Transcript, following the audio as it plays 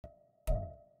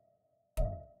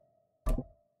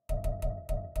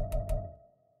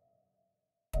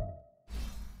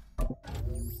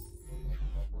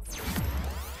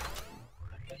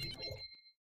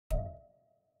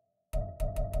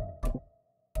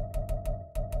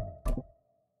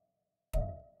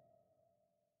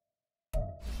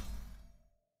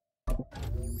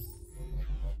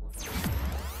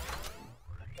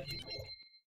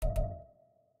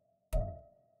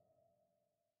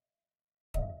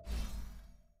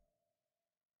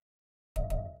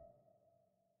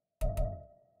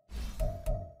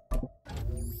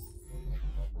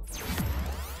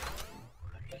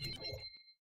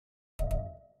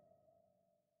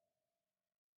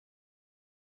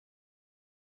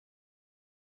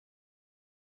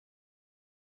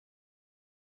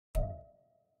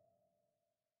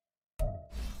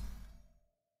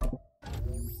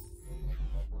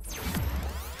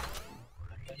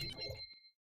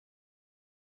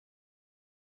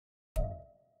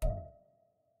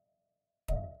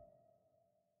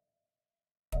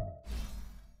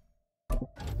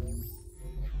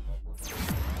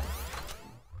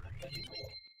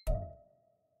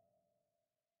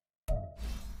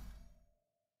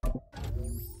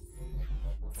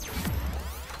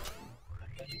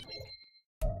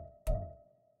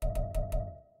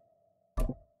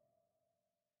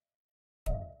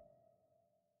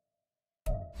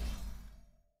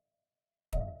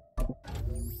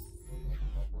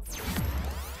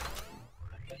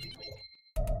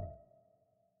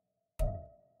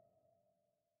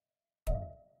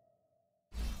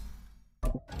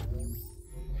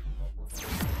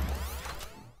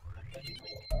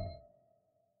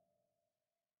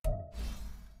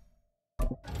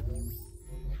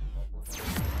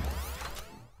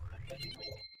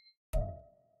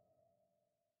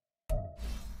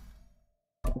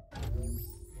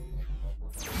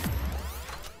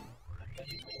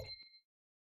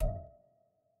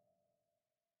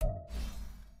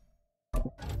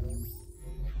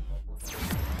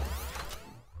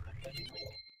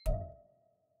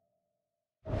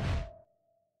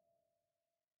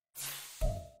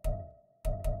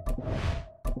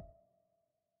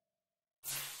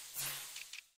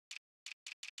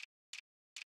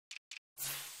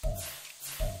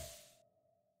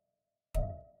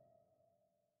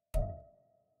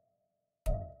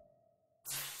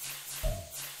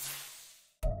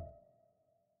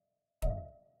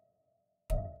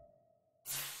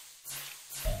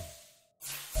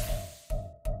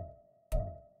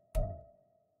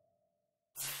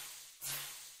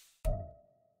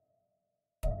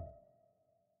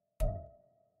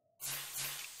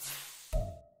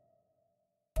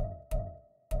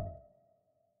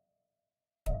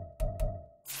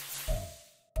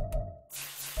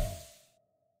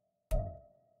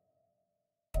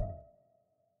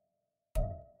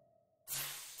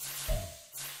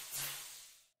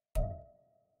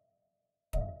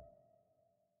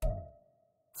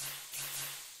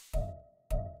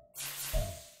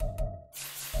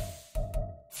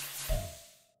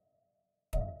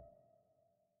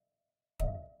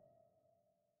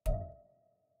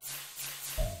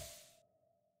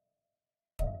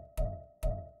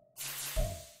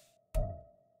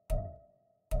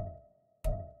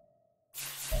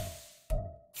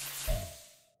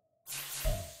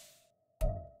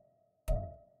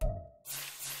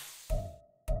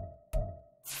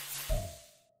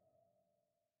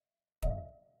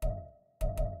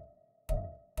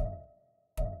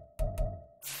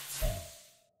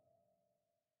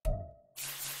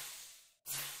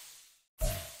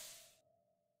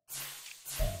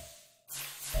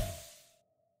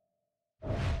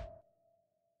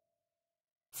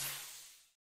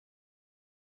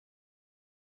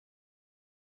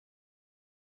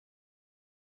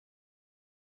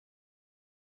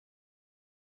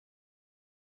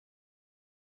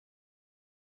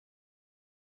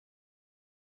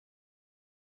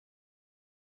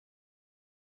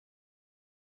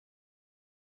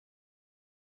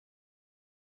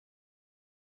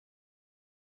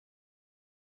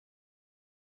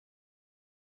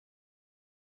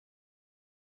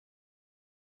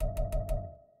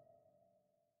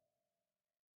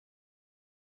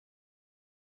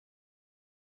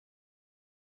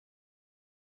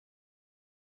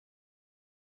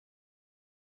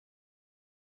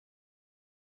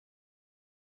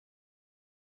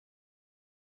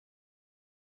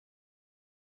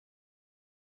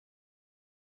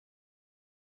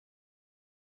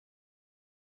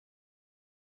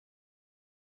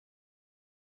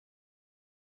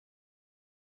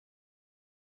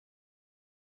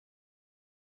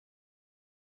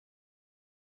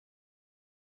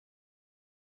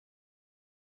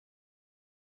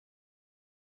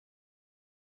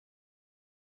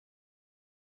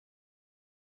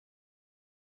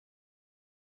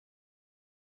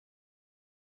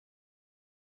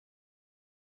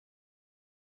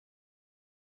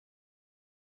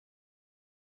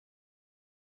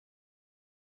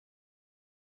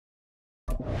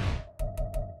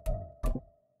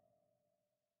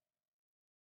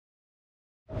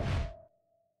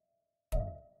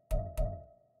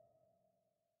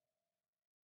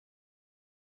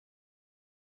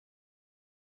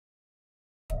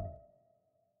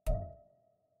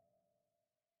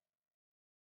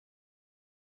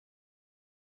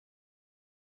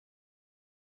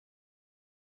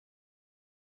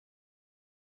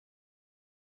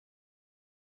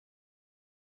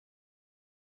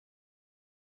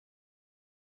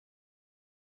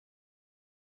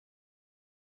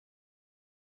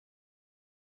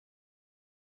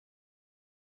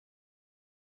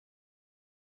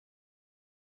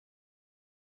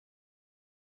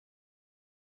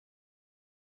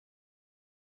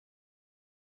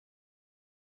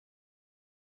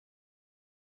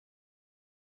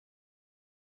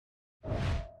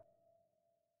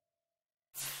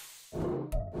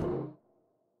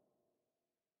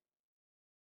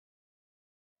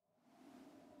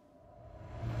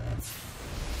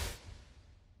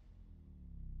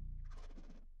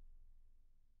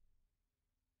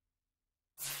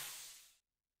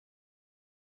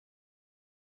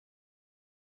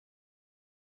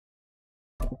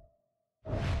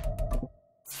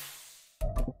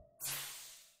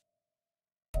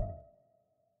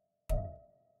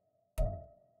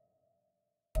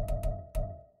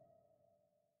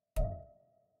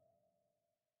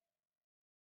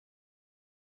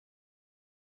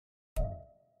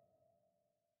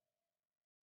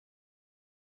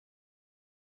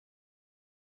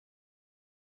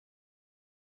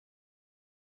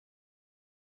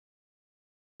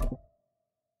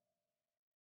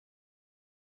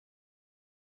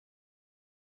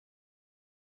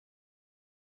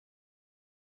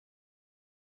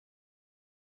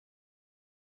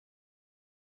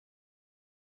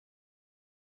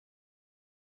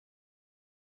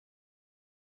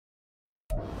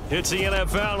It's the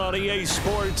NFL on EA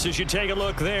Sports as you take a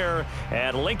look there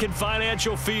at Lincoln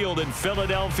Financial Field in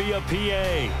Philadelphia,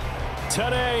 PA.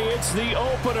 Today, it's the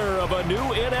opener of a new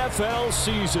NFL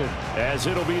season as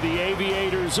it'll be the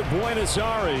Aviators of Buenos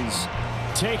Aires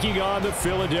taking on the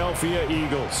Philadelphia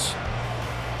Eagles.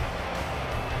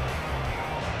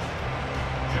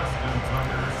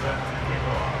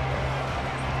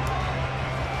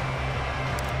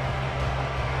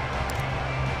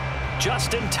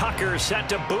 Justin Tucker set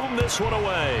to boom this one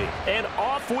away. And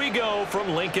off we go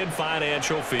from Lincoln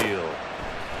Financial Field.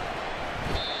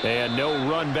 And no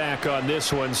run back on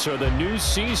this one, so the new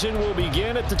season will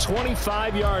begin at the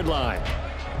 25-yard line.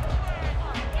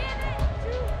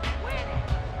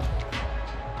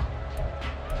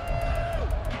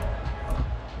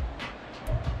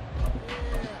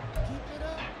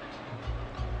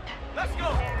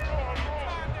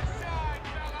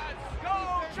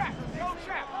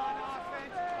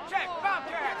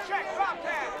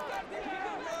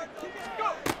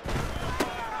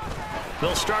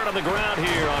 They'll start on the ground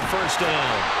here on first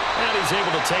down. And he's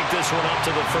able to take this one up to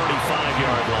the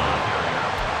 35-yard line.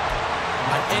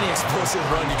 On any explosive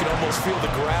run, you can almost feel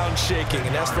the ground shaking,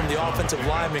 and that's from the offensive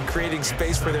linemen creating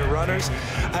space for their runners.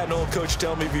 I had an old coach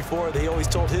tell me before, they always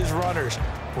told his runners,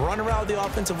 run around the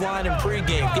offensive line in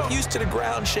pregame. Get used to the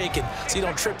ground shaking so you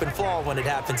don't trip and fall when it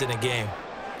happens in a game.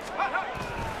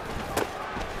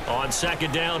 On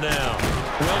second down now,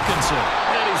 Wilkinson,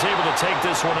 and he's able to take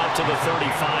this one up to the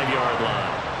 35-yard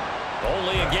line.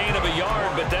 Only a gain of a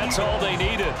yard, but that's all they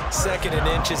needed. Second and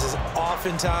inches is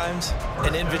oftentimes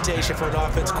an invitation for an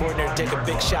offense coordinator to take a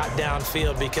big shot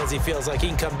downfield because he feels like he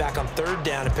can come back on third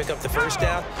down and pick up the first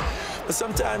down. But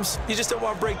sometimes you just don't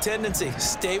want to break tendency.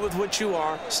 Stay with what you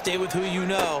are, stay with who you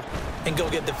know, and go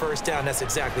get the first down. That's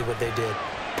exactly what they did.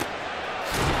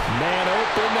 Man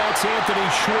open, that's Anthony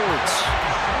Schwartz.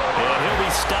 And he'll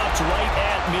be stopped right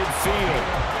at midfield.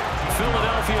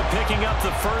 Philadelphia picking up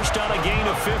the first on a gain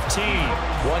of 15.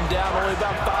 One down, only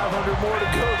about 500 more to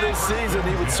go this season.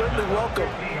 He would certainly welcome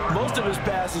most of his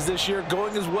passes this year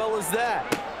going as well as that.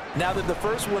 Now that the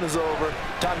first one is over,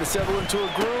 time to settle into a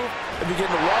groove and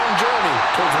begin the long journey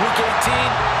towards Week 18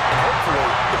 and hopefully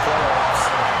the playoffs.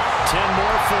 10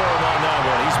 more for him on that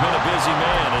one. He's been a busy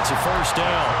man. It's a first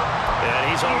down.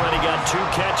 And he's already got 2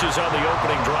 catches on the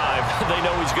opening drive. They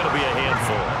know he's going to be a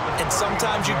handful. And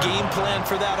sometimes you game plan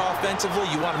for that offensively.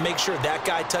 You want to make sure that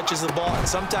guy touches the ball. And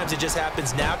sometimes it just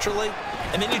happens naturally.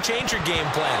 And then you change your game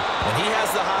plan. When he has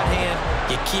the hot hand,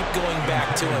 you keep going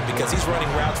back to him because he's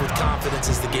running routes with confidence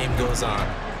as the game goes on.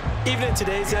 Even in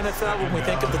today's NFL, when we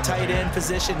think of the tight end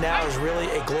position now as really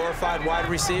a glorified wide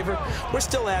receiver, we're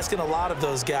still asking a lot of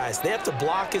those guys. They have to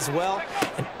block as well,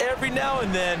 and every now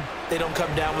and then, they don't come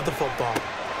down with the football.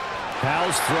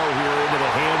 Powell's throw here into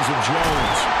the hands of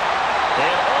Jones.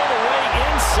 And all the way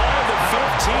inside the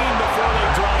 15 before they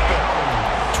drop it.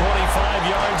 25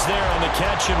 yards there on the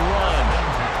catch and run.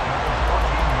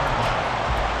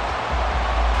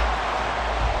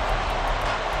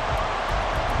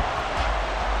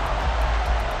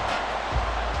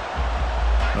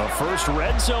 A first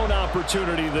red zone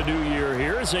opportunity the new year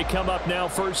here as they come up now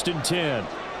 1st and 10.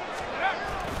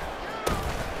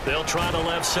 They'll try the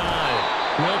left side.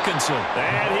 Wilkinson.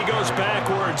 And he goes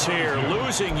backwards here,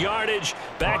 losing yardage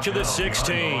back to the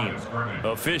 16.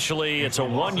 Officially, it's a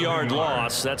 1-yard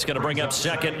loss. That's going to bring up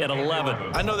 2nd and 11.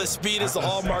 I know that speed is the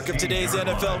hallmark of today's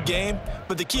NFL game,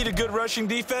 but the key to good rushing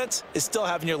defense is still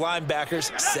having your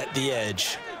linebackers set the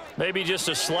edge. Maybe just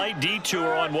a slight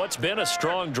detour on what's been a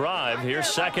strong drive. Here's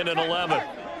 2nd and 11.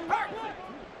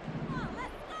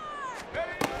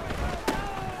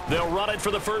 They'll run it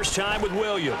for the first time with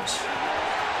Williams.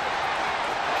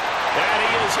 And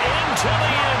he is into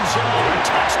the end zone.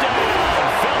 Touchdown,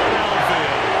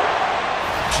 Philadelphia.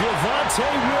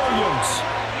 Javonte Williams,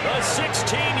 a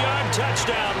 16-yard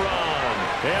touchdown run.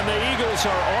 And the Eagles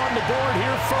are on the board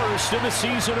here first in the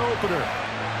season opener.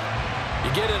 You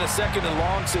get in a 2nd and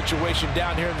long situation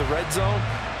down here in the red zone,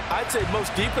 I'd say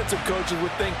most defensive coaches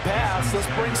would think pass, let's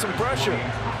bring some pressure.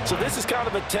 So this is kind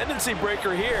of a tendency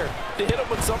breaker here to hit him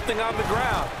with something on the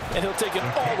ground, and he'll take it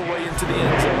all the way into the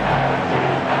end zone.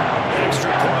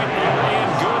 Extra point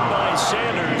and good by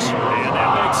Sanders, and that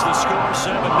makes the score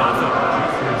 7-0.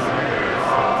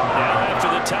 Now after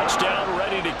the touchdown,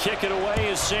 ready to kick it away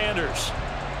is Sanders.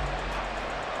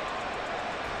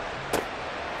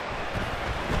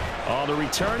 On the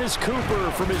return is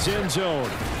Cooper from his end zone.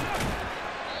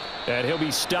 And he'll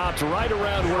be stopped right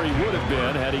around where he would have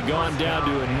been had he gone down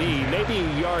to a knee, maybe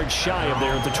a yard shy of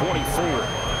there at the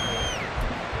 24.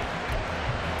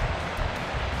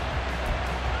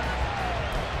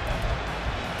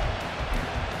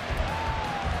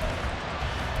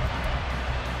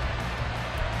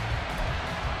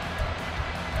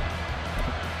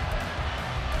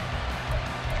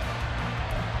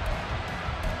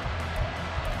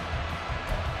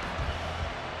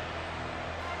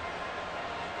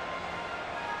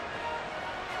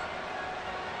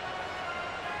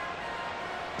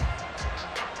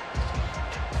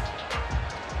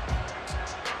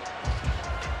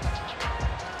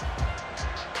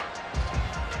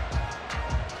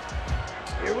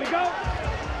 Here we go.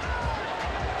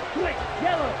 Click,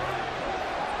 yellow.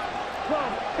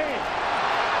 12, 10.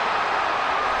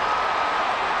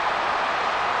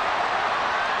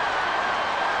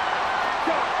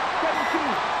 Start,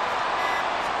 17.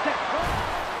 Set,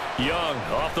 Young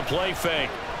off the play fake.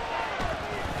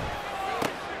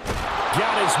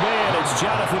 Got his man. It's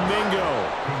Jonathan Mingo.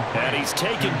 And he's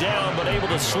taken down but able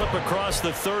to slip across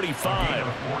the 35.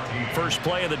 First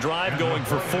play of the drive going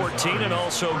for 14 and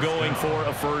also going for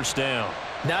a first down.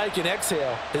 Now he can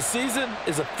exhale. His season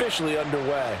is officially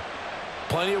underway.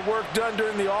 Plenty of work done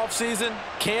during the offseason,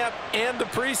 camp, and the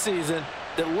preseason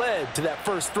that led to that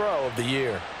first throw of the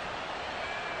year.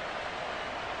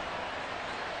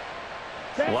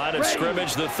 Line of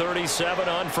scrimmage, the 37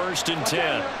 on 1st and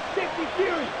 10.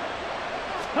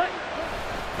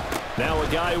 Now a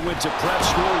guy who went to prep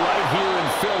school right here in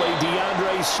Philly,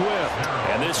 DeAndre Swift.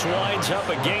 And this winds up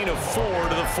a gain of 4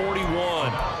 to the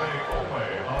 41.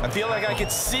 I feel like I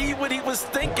could see what he was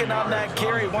thinking on that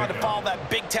carry. He wanted to follow that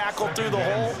big tackle through the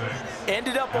hole.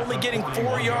 Ended up only getting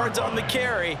 4 yards on the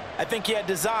carry. I think he had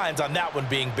designs on that one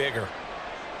being bigger.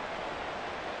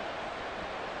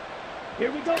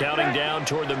 Here we go. Counting down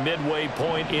toward the midway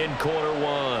point in quarter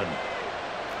one.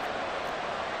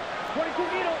 22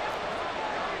 meters.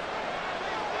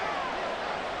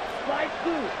 Slide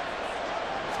through.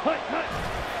 Hut.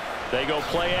 They go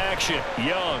play action.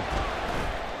 Young.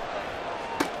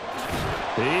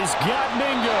 He's got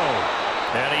Mingo.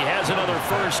 And he has another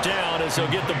first down as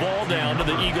he'll get the ball down to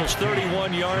the Eagles'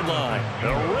 31-yard line.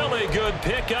 A really good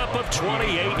pickup of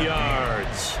 28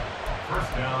 yards.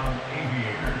 First down,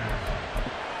 Aviators.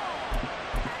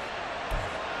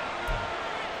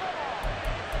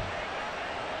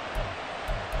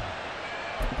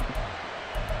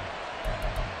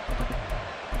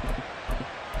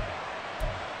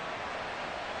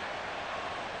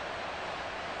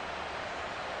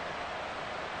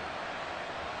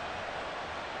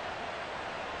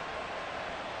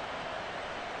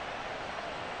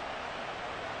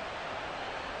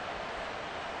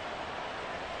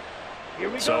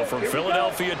 So from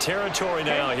Philadelphia territory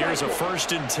now, here's a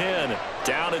 1st and 10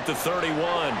 down at the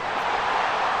 31.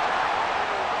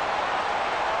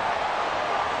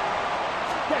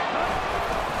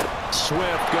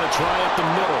 Swift going to try up the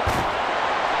middle.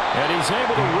 And he's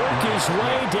able to work his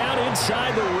way down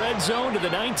inside the red zone to the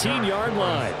 19-yard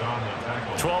line.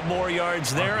 12 more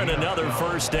yards there and another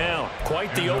first down.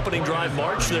 Quite the opening drive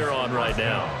march they're on right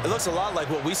now. It looks a lot like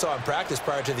what we saw in practice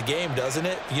prior to the game, doesn't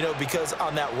it? You know, because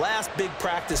on that last big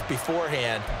practice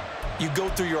beforehand, you go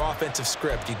through your offensive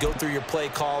script. You go through your play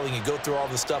calling. You go through all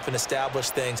the stuff and establish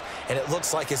things. And it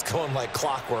looks like it's going like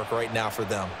clockwork right now for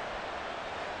them.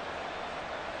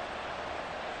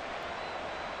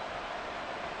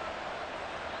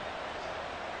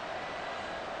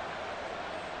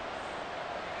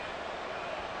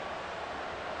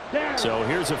 So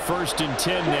here's a 1st and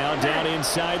 10 now down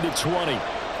inside the 20.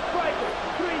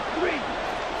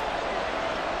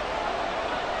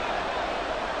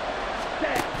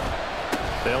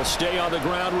 They'll stay on the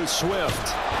ground with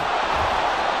Swift.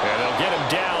 And they'll get him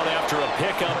down after a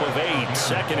pickup of 8,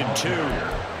 2nd and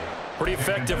 2. Pretty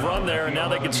effective run there, and now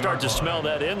they can start to smell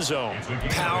that end zone.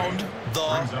 Pound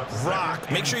the rock.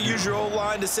 Make sure you use your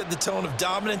O-line to set the tone of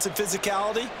dominance and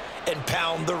physicality, and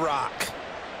pound the rock.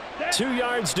 2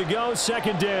 yards to go,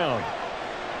 2nd down.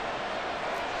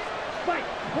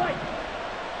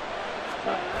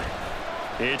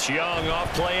 It's Young off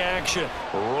play action,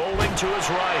 rolling to his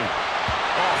right.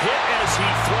 A hit as he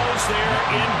throws there,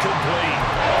 incomplete.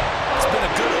 It's been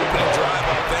a good opening drive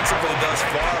offensively thus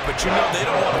far, but you know they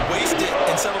don't want to waste it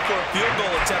and settle for a field goal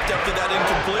attempt after that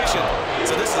incompletion.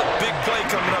 So this is a big play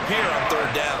coming up here on 3rd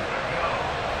down.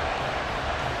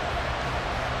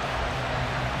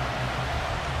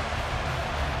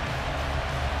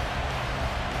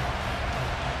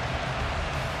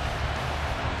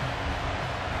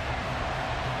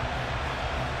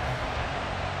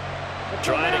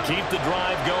 Trying to keep the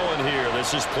drive going here.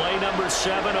 This is play number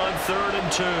 7 on 3rd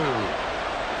and 2.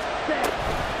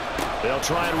 They'll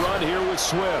try and run here with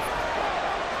Swift.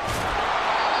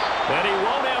 And he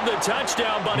won't have the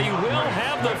touchdown, but he will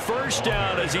have the first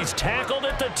down as he's tackled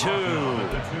at the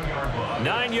 2.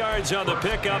 9 yards on the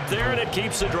pickup there, and it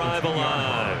keeps the drive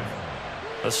alive.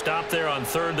 A stop there on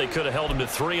 3rd. They could have held him to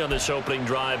 3 on this opening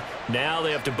drive. Now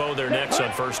they have to bow their necks on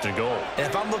 1st and goal. And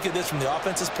if I'm looking at this from the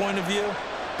offense's point of view,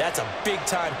 that's a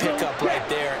big-time pickup right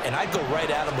there, and I'd go right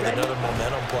at him with another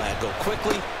momentum play. I'd go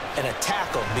quickly and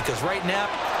attack him because right now...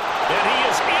 And he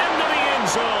is into the end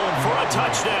zone for a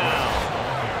touchdown.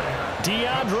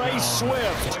 DeAndre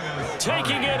Swift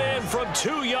taking it in from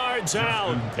 2 yards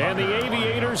out. And the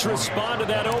Aviators respond to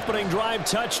that opening drive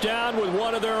touchdown with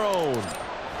one of their own.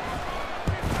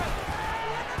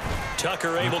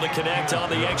 Tucker able to connect on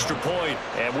the extra point,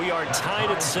 and we are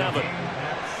tied at 7.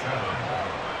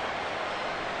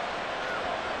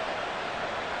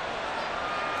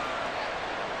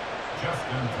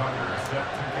 Justin Tucker set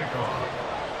to kick off.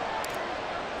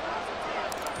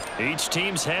 Each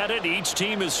team's had it. Each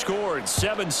team has scored.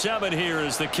 7-7 here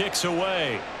as the kick's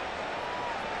away.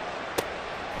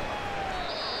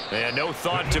 And no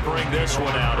thought to bring this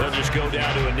one out. He'll just go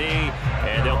down to a knee,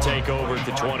 and they'll take over at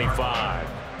the 25.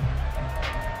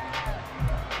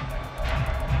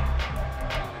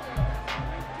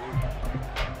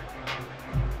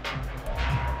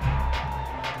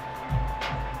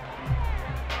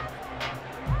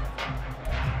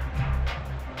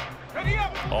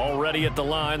 Already at the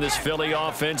line, this Philly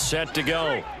offense set to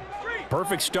go.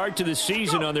 Perfect start to the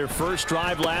season on their first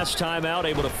drive last time out,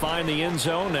 able to find the end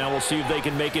zone. Now we'll see if they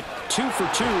can make it 2 for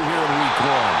 2 here in week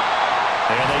 1.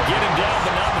 And they get him down,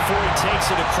 but not before he takes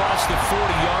it across the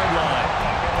 40-yard line.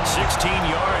 16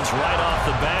 yards right off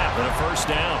the bat and a first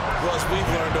down. Well, as we've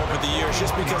learned over the years,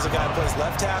 just because a guy plays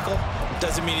left tackle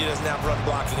doesn't mean he doesn't have run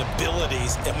blocking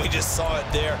abilities, and we just saw it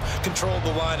there. Controlled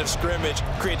the line of scrimmage,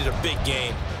 created a big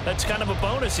gain. That's kind of a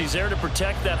bonus. He's there to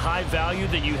protect that high value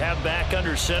that you have back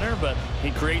under center, but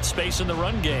he creates space in the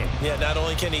run game. Yeah, not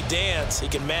only can he dance, he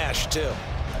can mash too.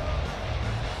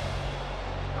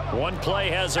 One play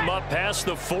has him up past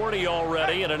the 40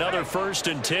 already, and another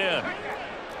 1st and 10.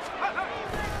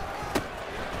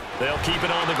 They'll keep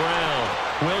it on the ground.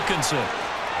 Wilkinson.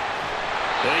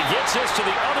 And he gets this to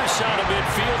the other side of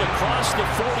midfield across the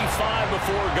 45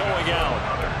 before going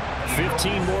out.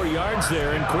 15 more yards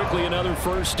there, and quickly another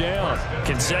 1st down.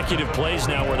 Consecutive plays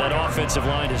now where that offensive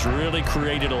line has really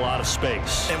created a lot of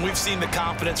space. And we've seen the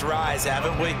confidence rise,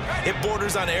 haven't we? It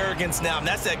borders on arrogance now, and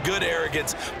that's that good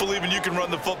arrogance, believing you can run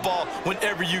the football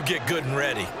whenever you get good and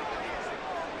ready.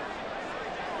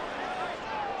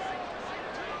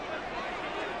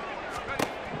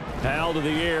 Powell to the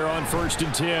air on 1st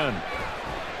and 10.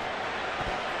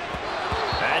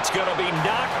 That's going to be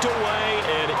knocked away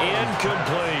and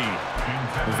incomplete.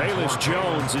 Velus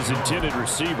Jones is intended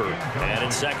receiver, and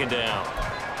it's 2nd down.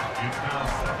 It's now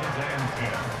 2nd and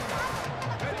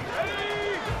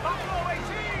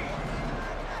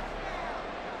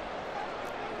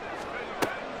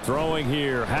 10. Throwing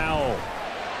here, Howell.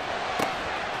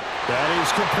 That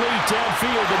is complete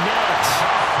downfield to Knox.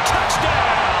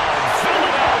 Touchdown,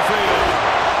 Philadelphia.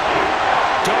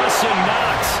 Dawson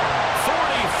Knox,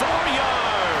 44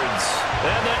 yards,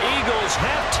 and the Eagles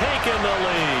have taken the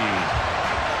lead.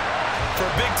 For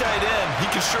a big tight end, he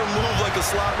can sure move like a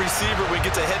slot receiver when he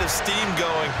gets a head of steam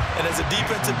going. And as a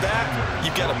defensive back,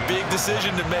 you've got a big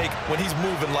decision to make when he's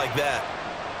moving like that.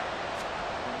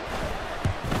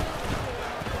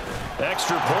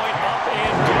 Extra point up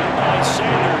and good by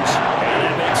Sanders, and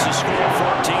that makes the score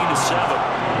 14-7.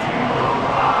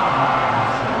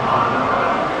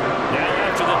 Now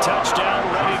after the touchdown,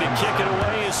 ready to kick it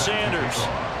away is Sanders.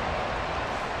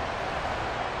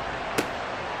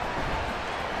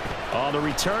 On the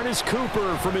return is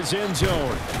Cooper from his end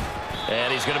zone.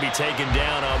 And he's going to be taken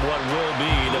down on what will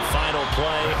be the final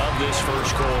play of this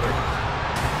 1st quarter.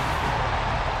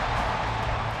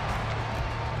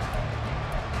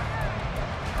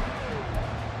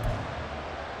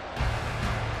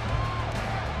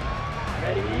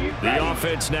 The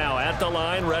offense now at the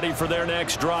line, ready for their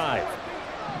next drive.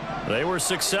 They were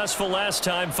successful last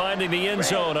time finding the end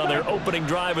zone on their opening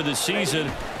drive of the season,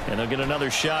 and they'll get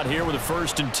another shot here with a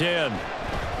 1st and 10.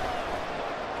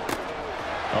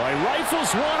 Oh, he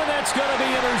rifles one, and that's going to be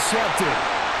intercepted.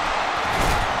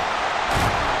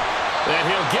 And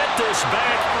he'll get this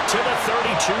back to the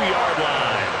 32-yard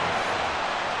line.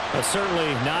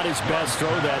 Certainly not his best throw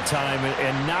that time,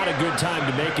 and not a good time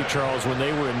to make it, Charles, when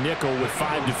they were a nickel with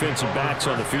 5 defensive backs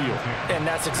on the field. And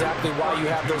that's exactly why you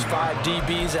have those 5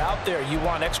 DBs out there. You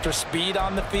want extra speed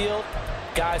on the field,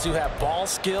 guys who have ball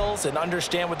skills and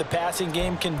understand what the passing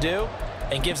game can do,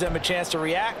 and gives them a chance to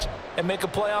react and make a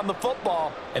play on the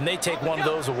football, and they take one of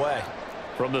those away.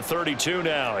 From the 32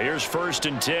 now, here's 1st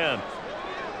and 10.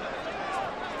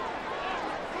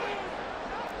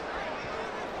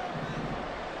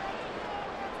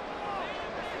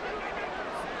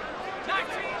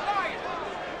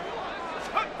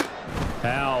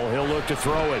 Powell, he'll look to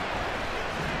throw it.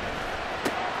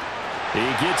 He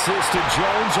gets this to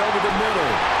Jones over the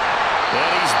middle.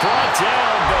 And he's brought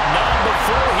down, but not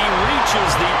before he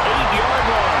reaches the 8-yard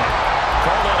line.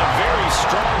 Called on a very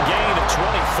strong gain of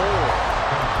 24.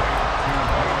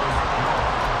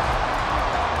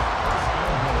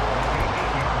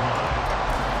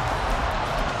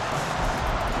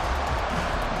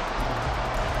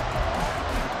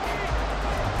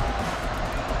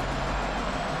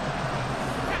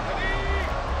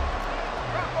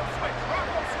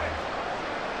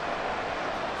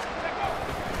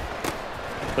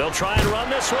 They'll try and run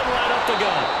this one right up the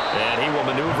gut. And he will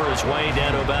maneuver his way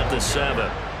down to about the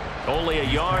 7. Only a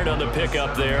yard on the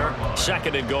pickup there.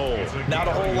 2nd and goal. Not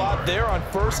a whole lot there on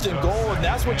 1st and goal, and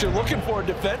that's what you're looking for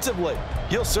defensively.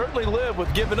 You'll certainly live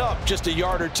with giving up just a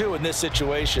yard or 2 in this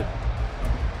situation.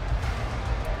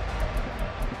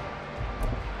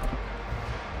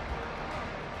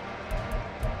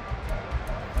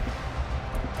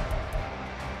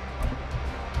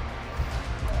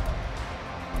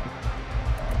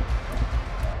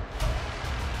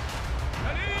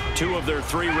 Two of their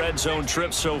 3 red zone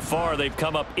trips so far, they've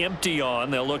come up empty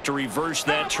on. They'll look to reverse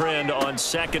that trend on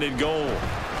 2nd and goal. Now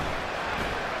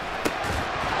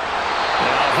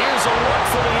here's a look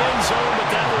for the end zone,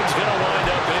 but that one's going to wind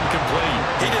up incomplete.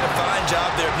 He did a fine job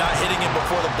there of not hitting him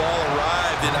before the ball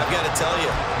arrived, and I've got to tell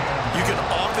you, you can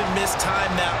often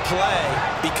mistime that play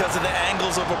because of the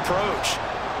angles of approach.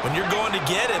 When you're going to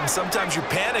get him, sometimes you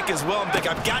panic as well and think,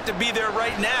 I've got to be there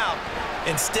right now.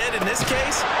 Instead, in this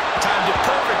case, timed it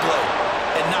perfectly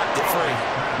and knocked it free.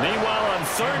 Meanwhile, on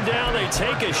 3rd down, they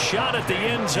take a shot at the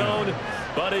end zone,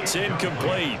 but it's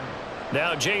incomplete.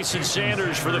 Now Jason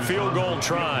Sanders for the field goal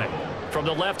try. From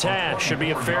the left hash, should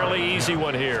be a fairly easy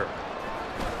one here.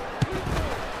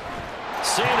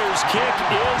 Sanders' kick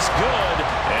is good,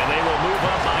 and they will move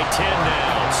up by 10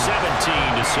 now,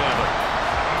 17-7.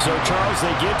 So, Charles,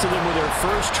 they get to them with their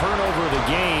first turnover of the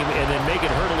game and then make it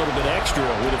hurt a little bit extra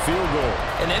with a field goal.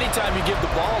 And anytime you give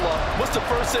the ball up, what's the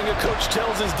first thing a coach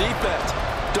tells his defense?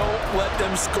 Don't let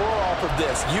them score off of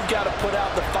this. You've got to put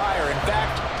out the fire. In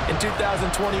fact, in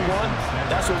 2021,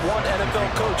 that's what one NFL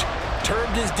coach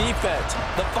termed his defense.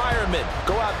 The firemen.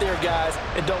 Go out there, guys,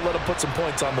 and don't let them put some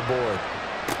points on the board.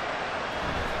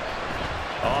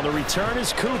 On the return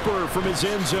is Cooper from his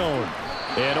end zone.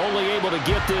 And only able to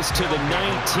get this to the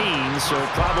 19, so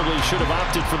probably should have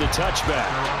opted for the touchback.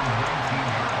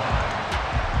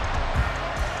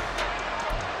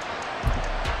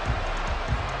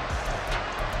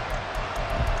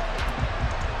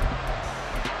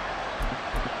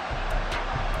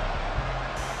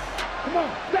 Come on,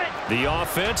 set. The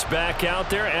offense back out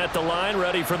there at the line,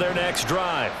 ready for their next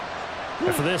drive.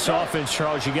 And for this offense,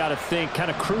 Charles, you got to think kind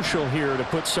of crucial here to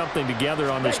put something together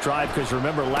on this drive, because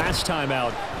remember last time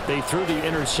out they threw the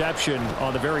interception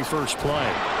on the very first play.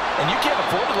 And you can't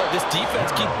afford to let this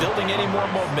defense keep building any more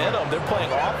momentum. They're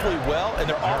playing awfully well, and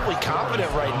they're awfully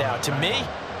confident right now. To me,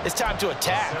 it's time to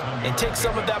attack and take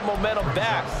some of that momentum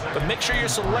back, but make sure you're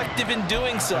selective in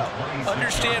doing so.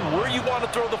 Understand where you want to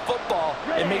throw the football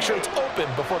and make sure it's open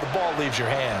before the ball leaves your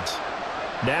hands.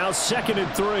 Now 2nd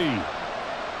and 3.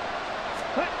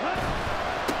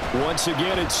 Once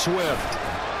again, it's Swift.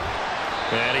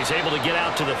 And he's able to get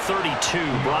out to the 32,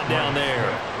 brought down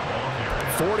there.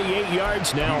 48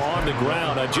 yards now on the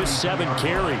ground on just 7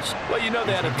 carries. Well, you know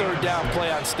they had a 3rd down play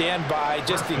on standby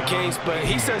just in case, but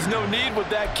he says no need with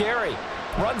that carry.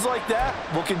 Runs like that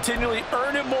will continually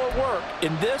earn him more work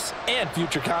in this and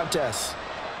future contests.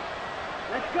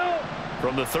 Let's go.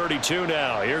 From the 32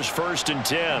 now, here's 1st and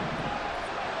 10.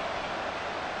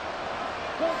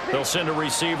 They'll send a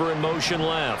receiver in motion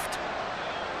left.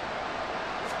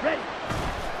 Ready.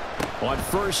 On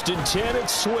 1st and 10,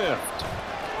 it's Swift.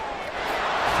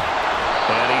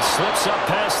 And he slips up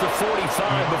past the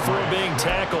 45 before being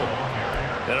tackled.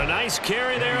 And a nice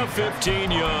carry there of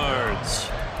 15 yards.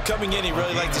 Coming in, he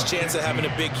really liked his chance of having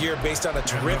a big year based on a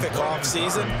terrific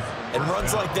offseason. And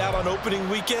runs like that on opening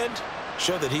weekend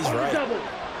show that he's right. Double.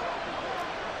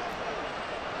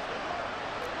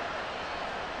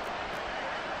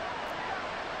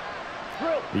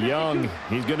 Young,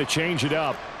 he's going to change it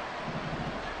up.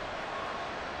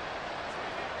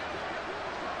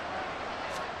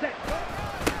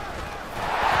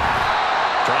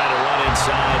 Trying to run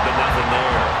inside, but nothing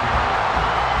there.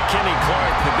 Kenny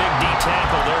Clark, the big D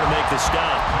tackle there to make the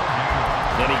stop.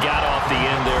 And he got off the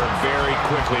end there very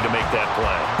quickly to make that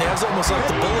play. Yeah, it was almost like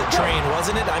the bullet train,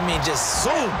 wasn't it? I mean, just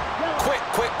zoom. Quick,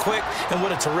 quick, quick. And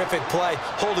what a terrific play,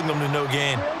 holding them to no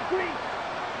gain.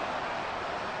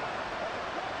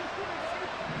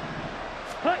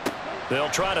 They'll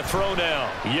try to throw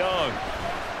now. Young.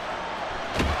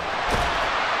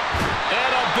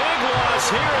 And a big loss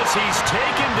here as he's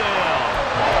taken down.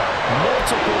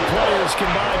 Multiple players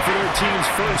combined for their team's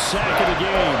first sack of the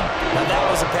game. Now that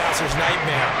was a passer's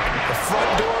nightmare. The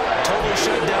front door totally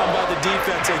shut down by the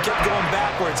defense. They kept going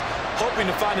backwards,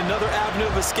 hoping to find another avenue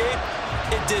of escape.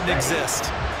 It didn't exist.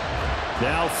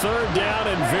 Now 3rd down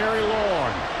and very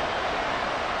long.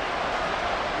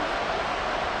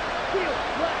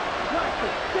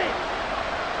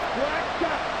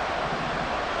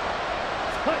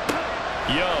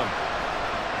 Young.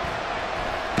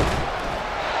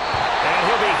 And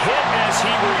he'll be hit as he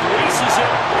releases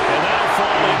it, and that'll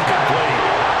fall incomplete.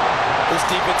 This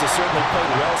defense has certainly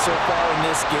played well so far in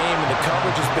this game, and the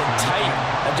coverage has been tight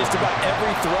on just about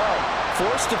every throw.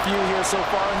 Forced a few here so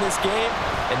far in this game,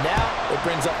 and now it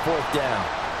brings up 4th down.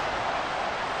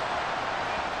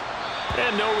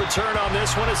 And no return on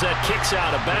this one as that kicks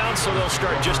out of bounds, so they'll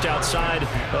start just outside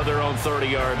of their own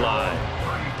 30-yard line.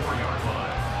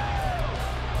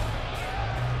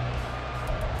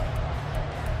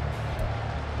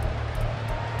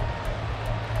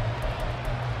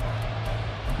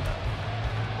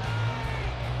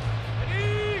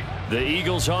 The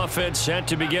Eagles offense set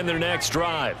to begin their next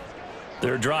drive.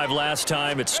 Their drive last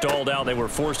time, it stalled out. They were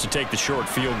forced to take the short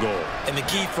field goal. And the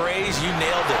key phrase, you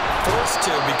nailed it. Forced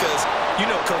to, because you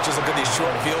know coaches look at these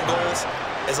short field goals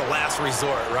as a last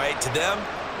resort, right? To them,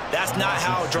 that's not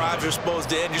how drives are supposed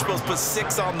to end. You're supposed to put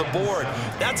 6 on the board.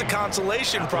 That's a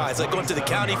consolation prize. Like going to the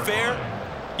county fair,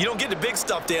 you don't get the big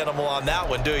stuffed animal on that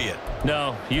one, do you?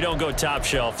 No, you don't go top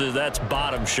shelf. That's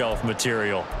bottom shelf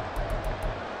material.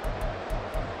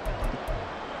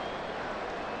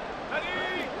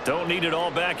 Don't need it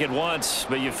all back at once,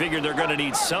 but you figure they're going to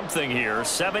need something here.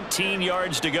 17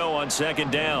 yards to go on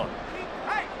second down.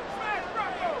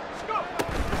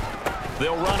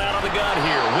 They'll run out of the gun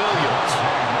here. Williams.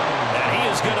 And he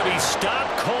is going to be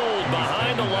stopped cold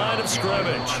behind the line of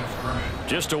scrimmage.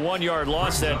 Just a 1-yard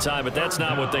loss that time, but that's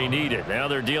not what they needed. Now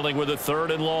they're dealing with a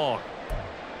 3rd and long.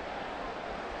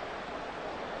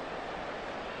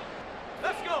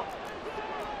 Let's go.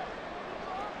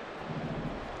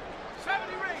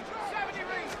 70 range.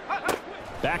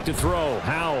 Back to throw.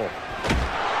 Howell.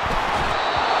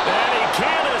 And he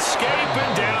can't escape,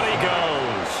 and down he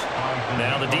goes.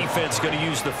 Now the defense going to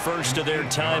use the first of their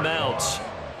timeouts.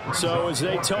 So as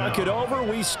they talk it over,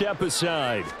 we step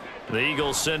aside. The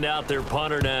Eagles send out their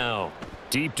punter now.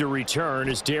 Deep to return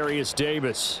is Darius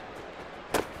Davis.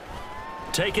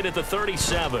 Take it at the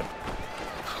 37.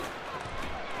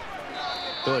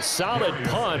 A solid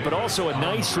punt, but also a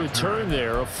nice return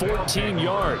there of 14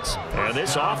 yards. And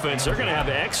this offense, they're going to have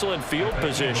excellent field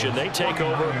position. They take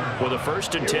over with a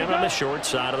 1st and 10 on the short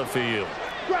side of the field.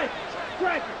 Strike.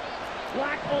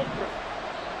 Black Ultra.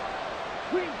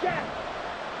 Green Jack.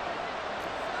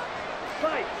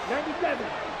 597.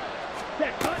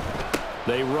 Set cut.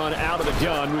 They run out of the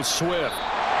gun with Swift.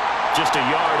 Just a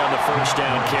yard on the 1st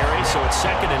down carry, so it's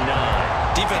 2nd and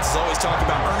 9. Defense is always talking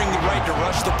about earning the right to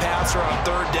rush the passer on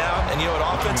 3rd down. And you know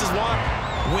what offenses want?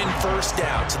 Win 1st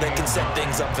down so they can set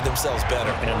things up for themselves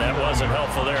better. And that wasn't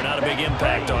helpful there. Not a big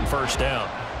impact on 1st down.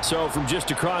 So from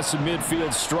just across the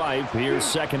midfield stripe, here's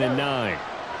 2nd and 9.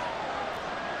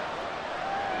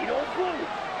 Edo blue.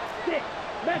 6.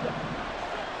 Mega.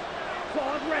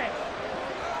 Sawed red.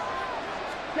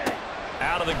 Set.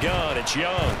 Out of the gun, it's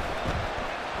Young.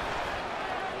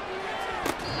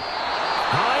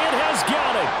 Hyatt has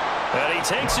got it. And he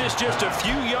takes this just a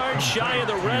few yards shy of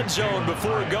the red zone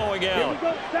before going out.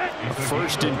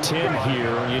 1st and 10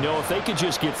 here. You know, if they could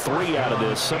just get 3 out of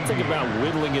this, something about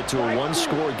whittling it to a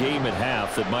 1-score game at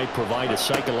half that might provide a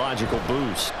psychological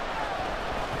boost.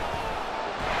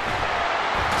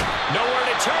 Nowhere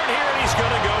to turn here, and he's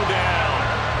going to go down.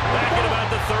 Back at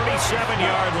about the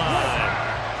 37-yard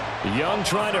line. Young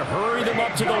trying to hurry them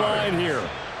up to the line here.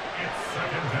 It's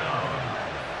 2nd down.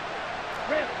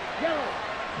 Red, yellow.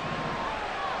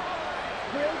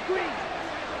 Real green.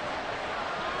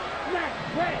 Black,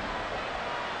 red.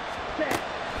 Set.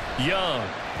 Young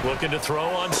looking to throw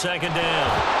on 2nd down.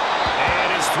 And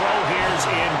his throw here's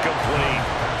incomplete.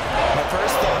 My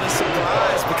first thought is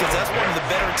surprise because that's one of the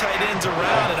better tight ends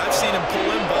around, and I've seen him pull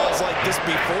in balls like this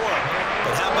before.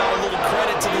 But how about a little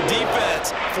credit to the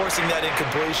defense forcing that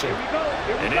incompletion?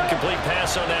 An incomplete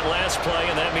pass on that last play,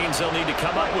 and that means they'll need to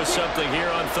come up with something here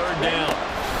on 3rd down.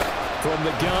 From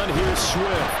the gun, here's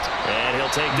Swift. And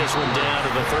he'll take this one down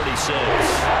to the 36.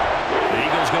 The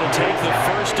Eagles going to take the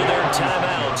first of their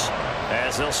timeouts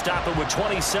as they'll stop it with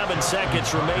 27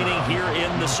 seconds remaining here in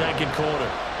the 2nd quarter.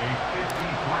 A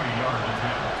 53-yard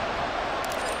attempt.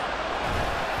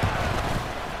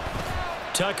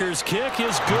 Tucker's kick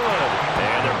is good.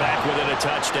 And they're back within a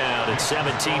touchdown at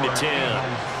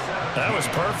 17-10. That was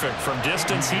perfect. From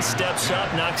distance, he steps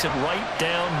up, knocks it right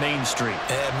down Main Street.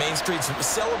 And Main Street's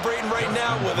celebrating right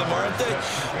now with him, aren't they?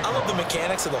 I love the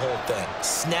mechanics of the whole thing.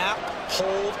 Snap,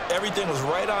 hold, everything was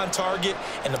right on target,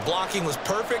 and the blocking was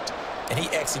perfect, and he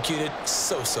executed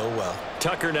so well.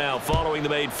 Tucker now following the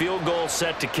made field goal,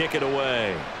 set to kick it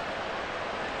away.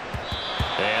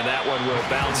 And that one will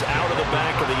bounce out of the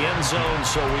back of the end zone,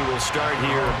 so we will start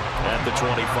here at the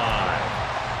 25.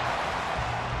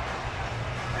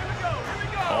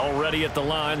 Already at the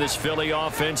line, this Philly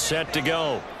offense set to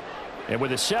go. And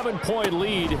with a 7-point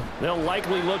lead, they'll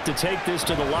likely look to take this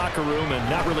to the locker room and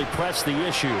not really press the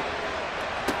issue. And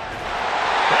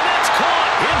that's caught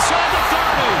inside the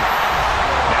 30.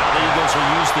 Now the Eagles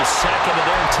will use the 2nd of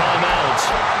their timeouts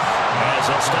as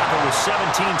they'll stop it with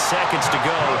 17 seconds to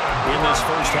go in this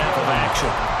first half of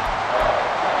action.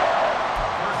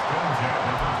 First and 10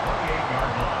 at the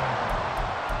 28-yard line.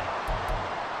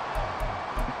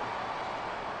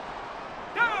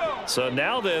 So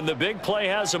now then, the big play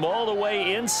has them all the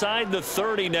way inside the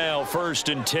 30 now,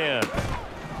 1st and 10.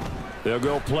 They'll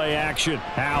go play action.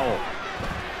 Howell.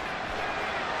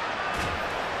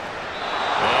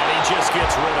 And he just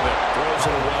gets rid of it. Throws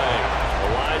it away.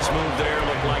 A wise move there.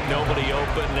 Looked like nobody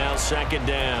open. Now 2nd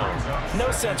down.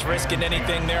 No sense risking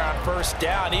anything there on 1st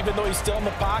down. Even though he's still in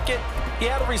the pocket, he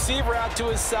had a receiver out to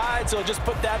his side, so just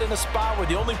put that in a spot where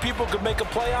the only people who could make a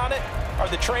play on it are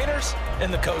the trainers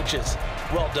and the coaches.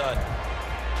 Well done.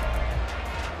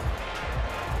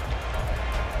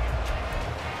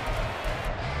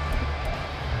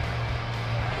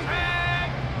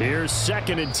 Here's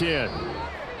 2nd and 10.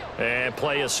 And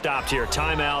play is stopped here.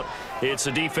 Timeout. It's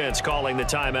the defense calling the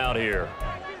timeout here.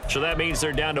 So that means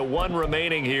they're down to 1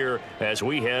 remaining here as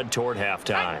we head toward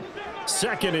halftime.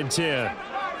 2nd and 10.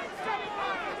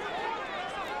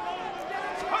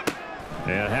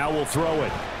 And Howe will throw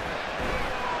it.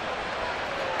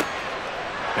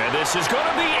 And this is going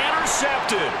to be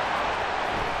intercepted.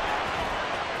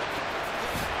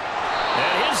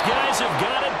 And his guys have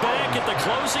got it back at the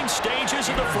closing stages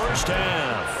of the first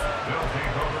half.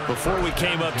 Before we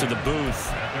came up to the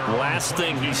booth, last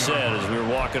thing he said as we were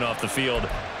walking off the field,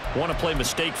 want to play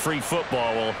mistake-free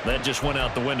football. Well, that just went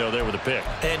out the window there with a pick.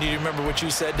 And you remember what you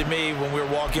said to me when we were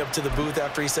walking up to the booth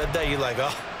after he said that? You're like,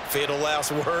 oh, fatal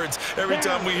last words. Every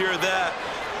time we hear that,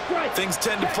 things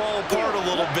tend to fall apart a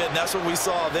little bit, and that's what we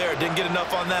saw there. Didn't get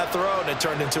enough on that throw, and it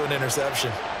turned into an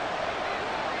interception.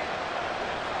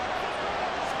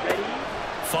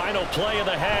 Final play of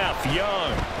the half,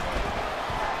 Young.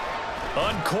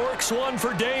 Uncorks one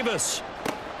for Davis.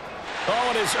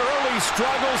 Oh, and his early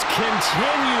struggles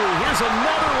continue. Here's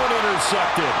another one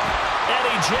intercepted.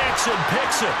 Eddie Jackson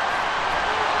picks it.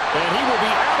 And he will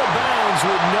be out of bounds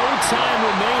with no time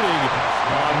remaining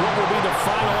on what will be the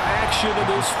final action of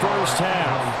this first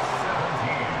half.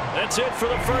 That's it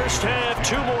for the first half.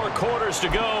 2 more quarters to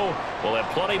go. We'll have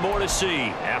plenty more to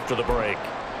see after the break.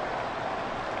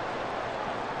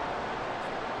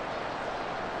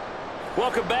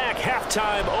 Welcome back.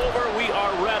 Halftime over. We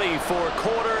are ready for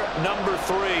quarter number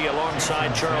 3.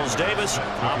 Alongside Charles Davis,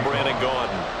 I'm Brandon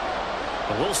Gordon.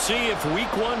 We'll see if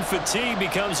week 1 fatigue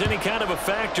becomes any kind of a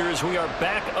factor as we are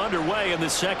back underway in the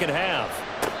second half.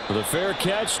 The fair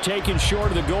catch taken short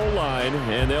of the goal line,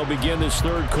 and they'll begin this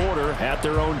third quarter at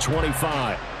their own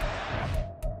 25.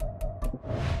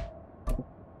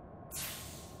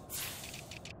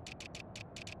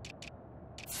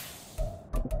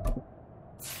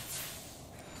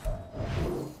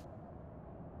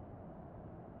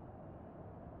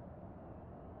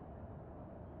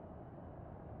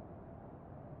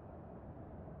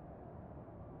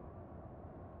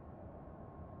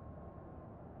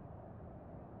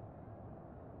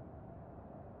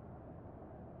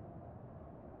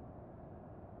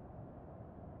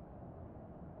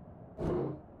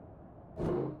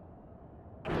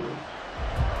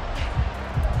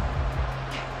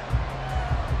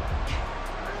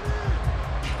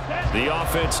 The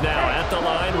offense now at the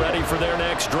line, ready for their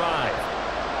next drive.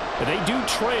 They do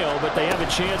trail, but they have a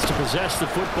chance to possess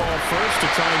the football first to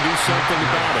try and do something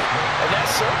about it. And that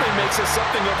certainly makes it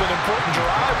something of an important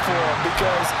drive for them,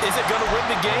 because is it going to win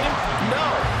the game? No,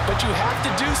 but you have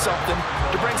to do something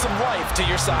to bring some life to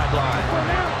your sideline.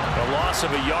 A loss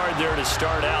of a yard there to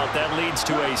start out. That leads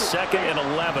to a 2nd and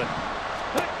 11.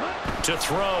 To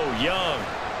throw, Young.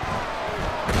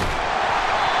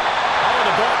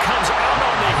 The ball comes out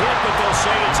on the hit, but they'll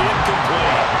say it's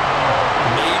incomplete.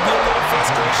 Maybe a little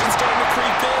frustration starting to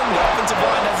creep in. The offensive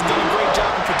line hasn't done a great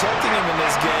job of protecting him in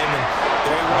this game, and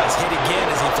there he was, hit again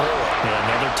as he threw it.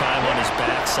 Yeah, another time on his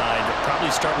backside,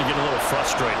 probably starting to get a little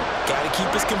frustrated. Got to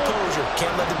keep his composure.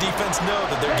 Can't let the defense know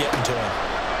that they're getting to him.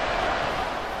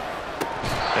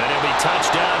 And he'll be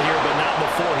touched down here, but not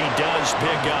before he does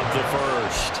pick up the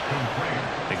first.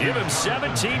 They give him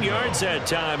 17 yards that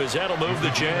time as that'll move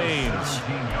the chains.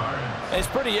 And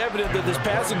it's pretty evident that this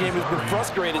passing game has been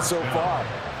frustrated so far.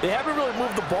 They haven't really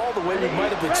moved the ball the way we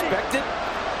might have expected,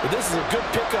 but this is a good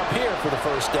pickup here for the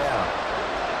first down.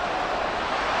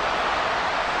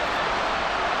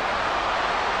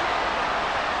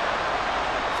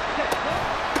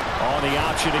 On the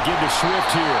option to give to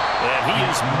Swift here. And he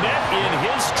is met in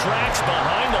his tracks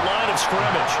behind the line of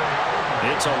scrimmage.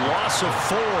 It's a loss of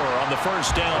 4 on the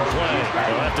first down play.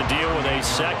 They'll have to deal with a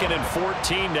 2nd and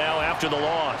 14 now after the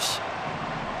loss.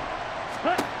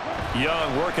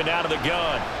 Young working out of the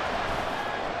gun.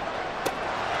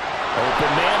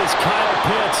 Open man is Kyle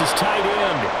Pitts, his tight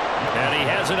end. And he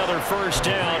has another first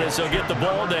down as they'll get the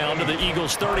ball down to the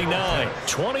Eagles' 39.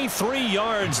 23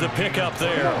 yards the pickup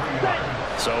there.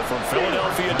 So from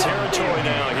Philadelphia territory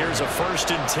now, here's a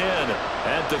 1st and 10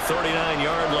 at the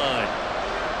 39-yard line.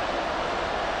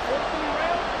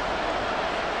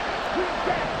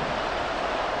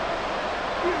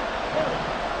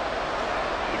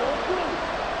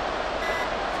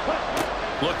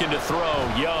 Looking to throw,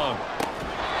 Young.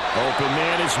 Open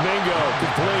man is Mingo,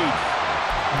 complete.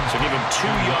 So give him 2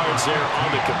 yards there on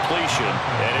the completion,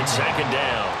 and it's 2nd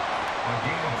down. A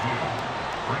gain of 2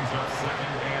 brings up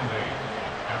 2nd and 8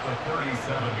 at the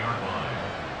 37-yard line.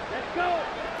 Let's go.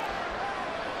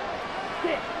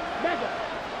 6, mega.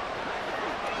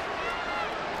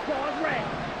 Claws red.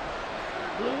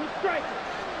 Blue striker.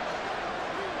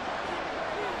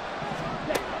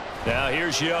 Now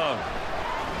here's Young.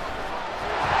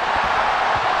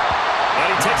 And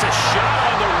he takes a shot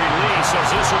on the release as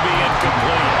this will be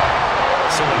incomplete.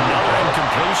 So another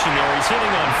incompletion there. He's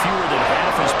hitting on fewer than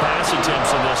half his pass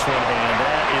attempts in this one, and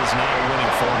that is not a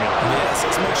winning formula. Yes,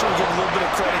 let's make sure we give a little bit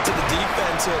of credit to the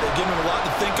defense here. They're giving him a lot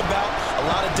to think about, a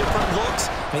lot of different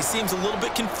looks, and he seems a little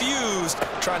bit confused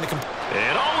trying to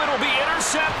And it'll be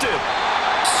intercepted.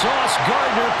 Sauce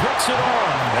Gardner puts it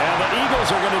on. And the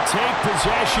Eagles are going to take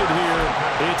possession here.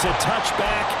 It's a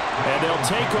touchback, and they'll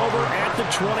take over at the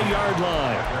 20-yard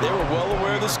line. They were well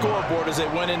aware of the scoreboard as they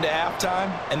went into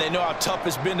halftime, and they know how tough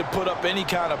it's been to put up any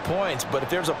kind of points. But if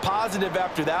there's a positive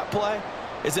after that play,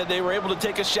 is that they were able to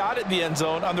take a shot at the end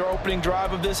zone on their opening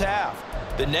drive of this half.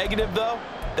 The negative, though,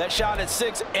 that shot at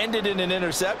 6 ended in an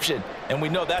interception, and we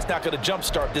know that's not going to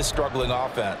jumpstart this struggling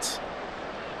offense.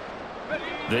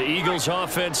 The Eagles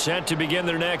offense set to begin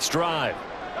their next drive.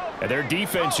 And their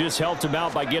defense just helped them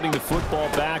out by getting the football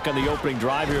back on the opening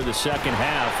drive here in the second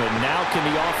half. And now can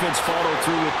the offense follow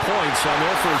through with points on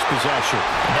their first possession?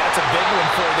 And that's a big one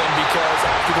for them because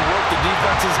after the work the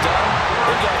defense has done,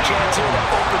 they've got a chance here to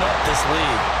open up this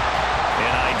lead.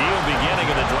 An ideal beginning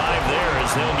of the drive there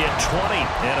as they'll get 20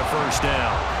 and a first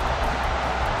down.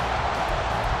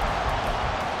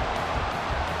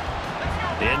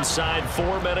 Inside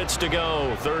 4 minutes to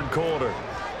go, third quarter.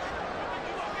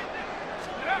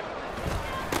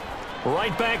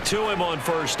 Right back to him on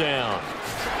first down.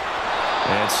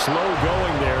 And slow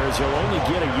going there as he'll only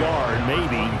get a yard,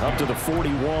 maybe, up to the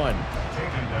 41.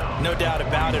 No doubt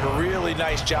about it. A really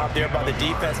nice job there by the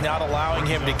defense, not allowing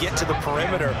him to get to the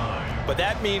perimeter. But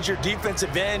that means your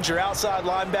defensive ends, your outside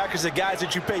linebackers, the guys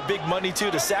that you pay big money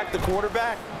to sack the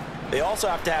quarterback, they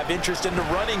also have to have interest in the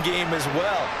running game as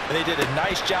well. And they did a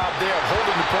nice job there of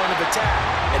holding the point of attack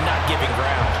and not giving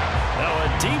ground. Now a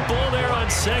deep ball there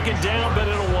on second down, but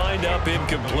it'll wind up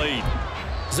incomplete.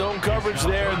 Zone coverage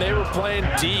there, and they were playing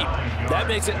deep.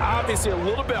 That makes it obviously a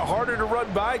little bit harder to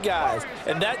run by guys.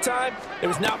 And that time,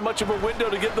 it was not much of a window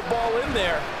to get the ball in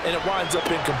there, and it winds up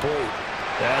incomplete.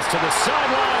 Pass to the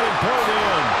sideline and pulled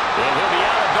in. And he'll be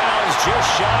out of bounds just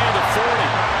shy of the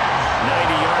 40.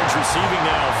 90 yards receiving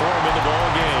now for him in the ball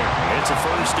game. It's a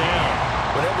first down.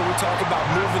 Whenever we talk about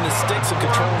moving the sticks and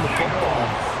controlling the football,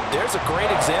 there's a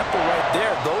great example right there.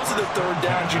 Those are the third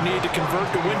downs you need to convert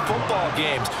to win football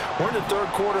games. We're in the third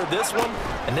quarter of this one,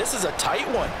 and this is a tight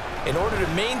one. In order to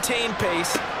maintain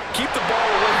pace, keep the ball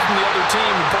away from the other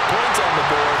team and put points on the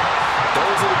board,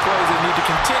 those are the plays they need to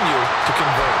continue to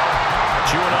convert.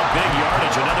 Chewing up big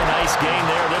yardage. Another nice gain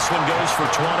there. This one goes for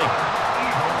 20.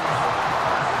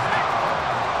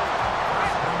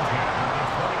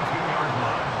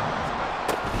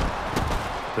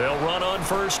 They'll run on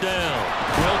first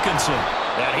down. Wilkinson.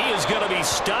 And he is going to be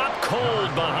stopped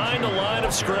cold behind the line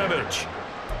of scrimmage.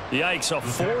 Yikes, a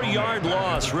 4-yard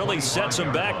loss really sets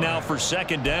him back now for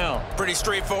second down. Pretty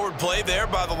straightforward play there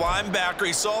by the linebacker.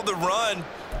 He saw the run,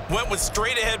 went with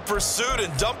straight-ahead pursuit,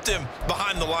 and dumped him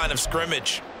behind the line of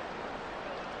scrimmage.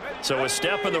 So a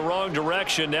step in the wrong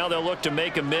direction. Now they'll look to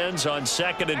make amends on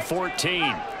 2nd and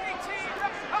 14.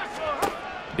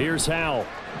 Here's Howell.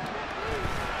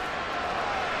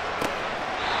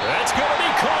 That's going to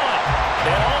be caught.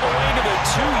 And all the way to the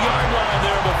 2-yard line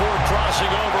there before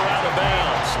crossing over out of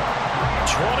bounds.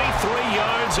 23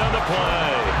 yards on the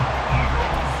play.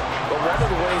 But one of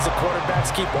the ways the quarterbacks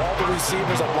keep all the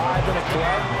receivers alive in a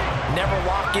play, never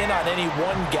lock in on any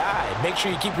one guy. Make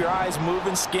sure you keep your eyes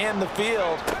moving, scan the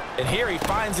field. And here he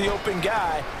finds the open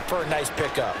guy for a nice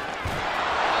pickup.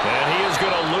 And he is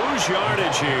going to lose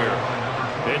yardage here.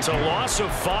 It's a loss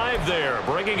of 5 there,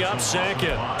 bringing up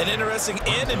second. An interesting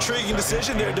and intriguing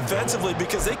decision there defensively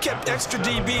because they kept extra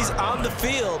DBs on the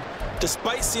field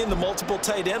despite seeing the multiple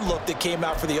tight end look that came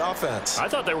out for the offense. I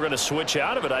thought they were going to switch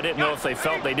out of it. I didn't know if they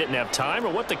felt they didn't have time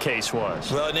or what the case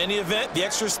was. Well, in any event, the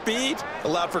extra speed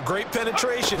allowed for great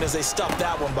penetration as they stuffed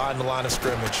that one behind the line of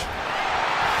scrimmage.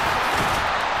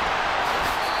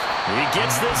 He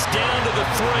gets this down to the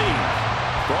 3.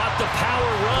 Brought the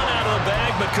power run out of the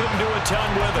bag, but couldn't do a ton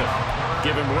with it.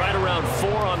 Give him right around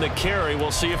 4 on the carry.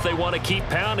 We'll see if they want to keep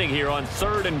pounding here on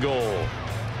 3rd and goal.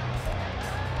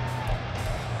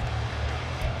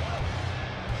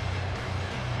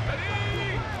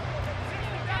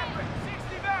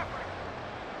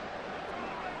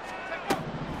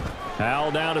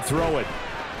 Howell down to throw it.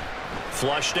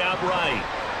 Flushed out right.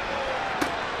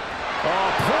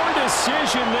 Oh, poor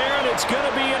decision there, and it's going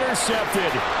to be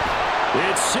intercepted.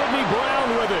 It's Sidney Brown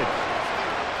with it.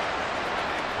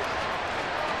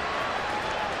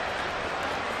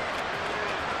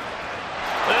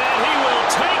 And he will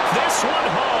take this one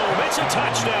home. It's a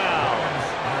touchdown.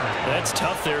 That's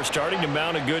tough half. They're starting to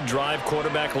mount a good drive.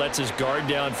 Quarterback lets his guard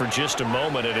down for just a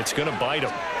moment, and it's going to bite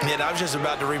him. And I was just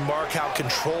about to remark how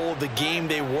controlled the game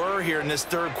they were here in this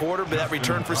third quarter, but that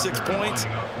return for 6 points,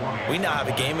 we now have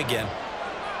a game again.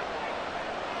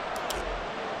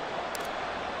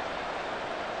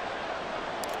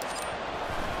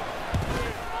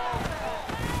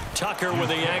 Tucker with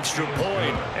the extra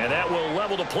point, and that will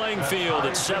level the playing field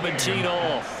at 17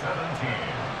 all.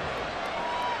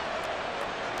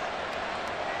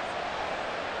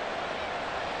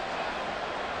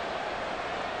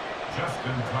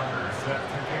 Justin Tucker set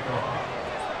to kick off.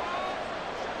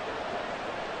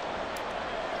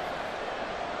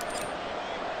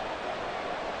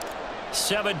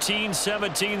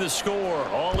 (17-17) the score.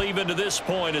 All even to this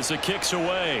point as the kick's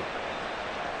away.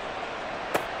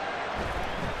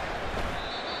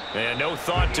 And no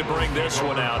thought to bring this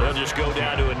one out. He'll just go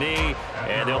down to a knee,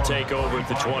 and he'll take over at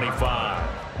the 25.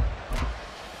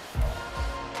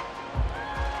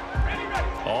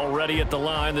 Already at the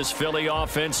line, this Philly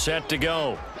offense set to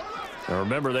go. Now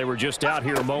remember, they were just out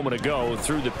here a moment ago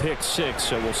through the pick 6,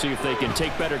 so we'll see if they can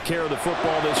take better care of the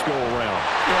football this go-around.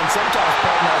 Yeah, and sometimes,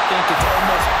 partner, I think it's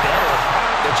almost better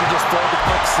that you just throw the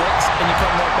pick 6 and you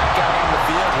come right back out on the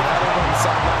field. You're not over on the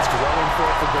sidelines growing for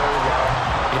it for very long.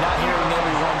 You're not hearing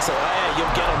everyone say, hey,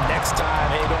 you'll get them next time.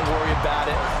 Hey, don't worry about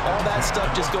it. All that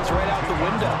stuff just goes right out the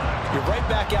window. You're right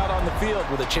back out on the field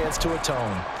with a chance to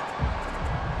atone.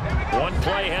 One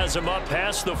play has him up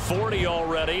past the 40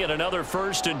 already, and another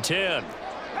 1st and 10.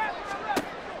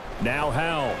 Now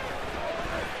Howell.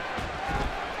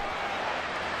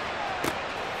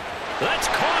 That's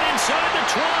caught inside the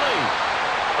 20.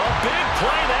 A big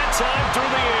play that time through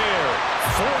the air.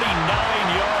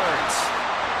 49 yards.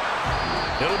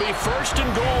 It'll be 1st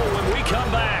and goal when we come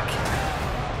back.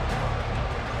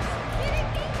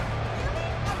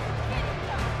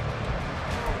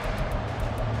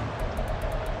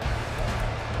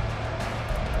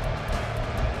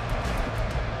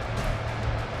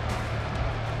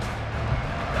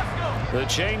 The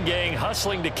chain gang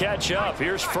hustling to catch up.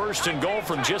 Here's 1st and goal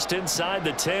from just inside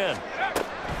the 10.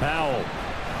 Howell.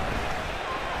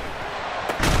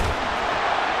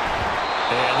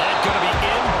 And that's going to be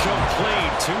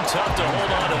incomplete. Too tough to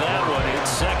hold on to that one.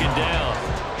 It's 2nd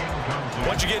down.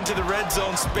 Once you get into the red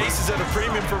zone, space is at a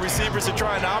premium for receivers to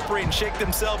try and operate and shake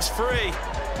themselves free.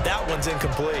 That one's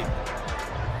incomplete.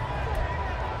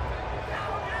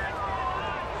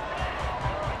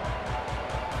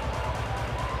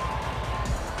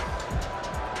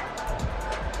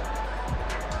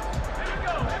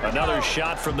 Another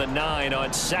shot from the 9 on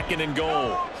 2nd and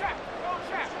goal.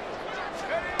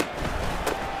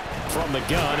 From the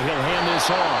gun, he'll hand this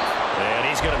off. And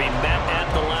he's going to be met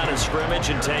at the line of scrimmage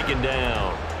and taken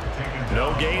down.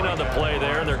 No gain on the play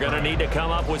there. They're going to need to come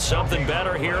up with something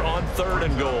better here on 3rd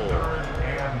and goal.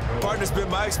 Partner's been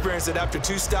my experience that after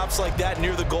 2 stops like that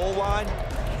near the goal line,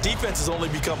 defenses only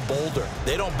become bolder.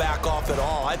 They don't back off at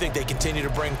all. I think they continue to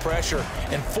bring pressure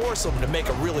and force them to make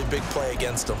a really big play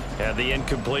against them. Had the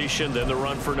incompletion, then the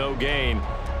run for no gain.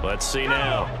 Let's see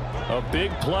now. A big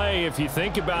play if you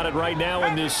think about it right now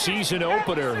in this season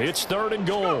opener. It's 3rd and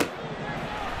goal.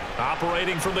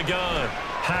 Operating from the gun.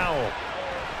 Howell.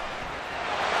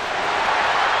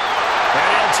 And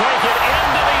he'll take it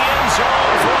into the end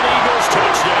zone for an Eagles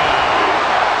touchdown.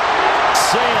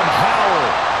 Sam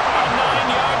Howell. A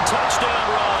 9-yard touchdown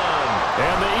run.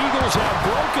 And the Eagles have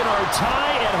broken our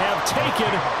tie and have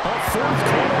taken a 4th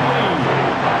quarter lead.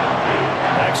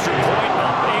 Extra point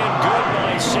up and good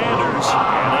by Sanders.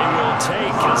 And they will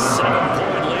take a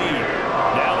 7-point lead.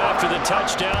 Now after the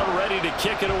touchdown, ready to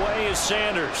kick it away is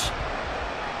Sanders.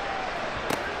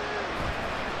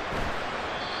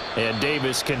 And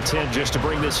Davis content just to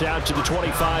bring this out to the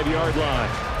 25-yard line.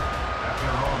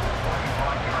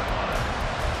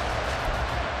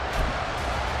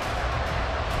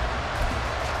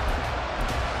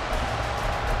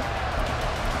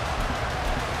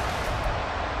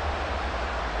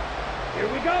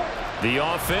 The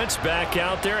offense back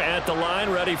out there at the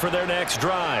line, ready for their next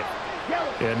drive.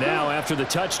 And now, after the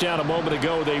touchdown a moment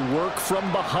ago, they work from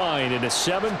behind in a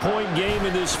 7-point game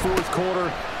in this 4th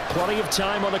quarter. Plenty of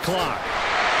time on the clock.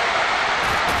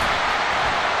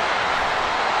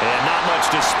 And not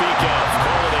much to speak of.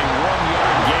 Call it a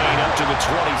 1-yard gain up to the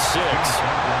 26.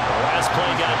 The last play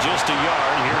got just a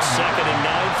yard. Here's 2nd and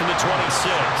 9 from the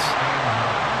 26.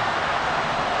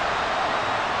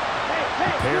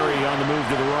 Perry on the move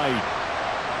to the right.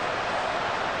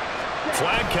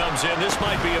 Flag comes in. This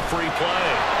might be a free play.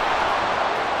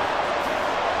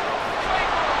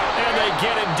 And they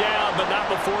get him down, but not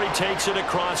before he takes it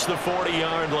across the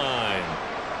 40-yard line.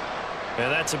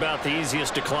 And that's about the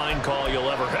easiest decline call you'll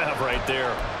ever have right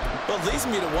there. Well, it leads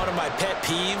me to one of my pet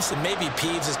peeves, and maybe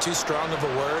peeves is too strong of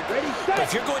a word. But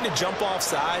if you're going to jump off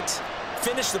sides,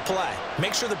 finish the play.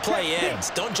 Make sure the play ends.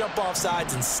 Don't jump off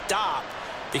sides and stop,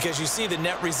 because you see the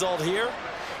net result here.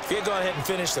 If you go ahead and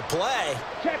finish the play,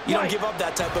 you don't give up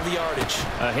that type of yardage.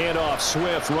 A handoff,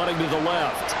 Swift running to the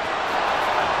left.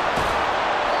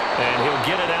 And he'll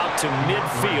get it out to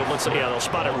midfield. Let's say, yeah, they'll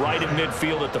spot it right in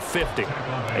midfield at the 50.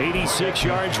 86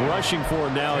 yards rushing for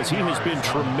him now, as he has been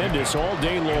tremendous all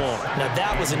day long. Now,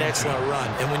 that was an excellent run.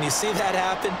 And when you see that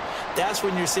happen, that's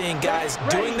when you're seeing guys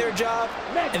doing their job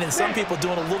and then some people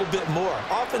doing a little bit more.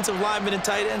 Offensive linemen and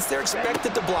tight ends, they're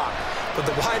expected to block. But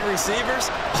the wide receivers,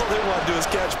 all they want to do is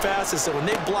catch passes. So when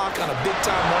they block on a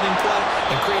big-time running play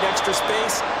and create extra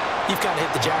space, you've kind of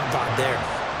hit the jackpot there.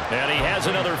 And he has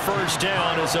another first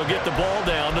down as they'll get the ball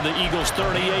down to the Eagles'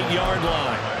 38-yard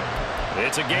line.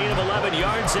 It's a gain of 11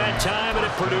 yards that time, and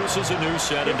it produces a new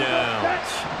set of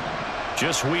downs.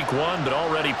 Just week one, but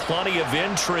already plenty of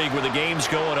intrigue with the games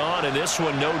going on, and this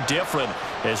one no different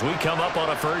as we come up on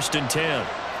a 1st and 10.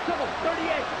 Double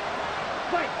 38.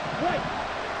 Fight. Right.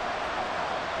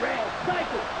 Red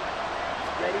cycle.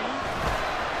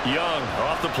 Ready. Young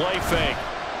off the play fake.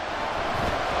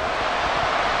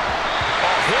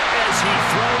 Hit as he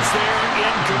throws there,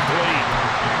 incomplete.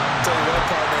 Tell you what,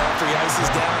 partner, after he ices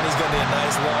down, he's going to be a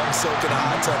nice long soak in a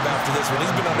hot tub after this one.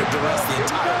 He's been under duress the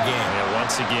entire game. Yeah,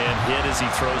 once again, hit as he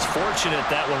throws. Fortunate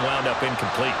that one wound up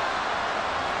incomplete.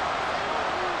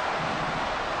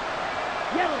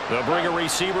 They'll bring a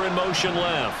receiver in motion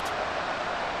left.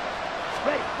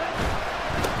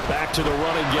 Back to the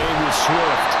running game with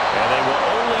Swift. And they will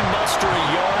only muster a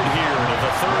yard here to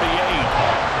the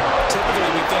 38.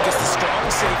 Typically, we think it's the strong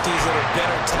safeties that are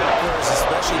better tacklers,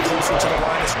 especially closer to the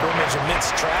line of scrimmage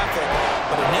amidst traffic.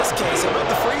 But in this case, how about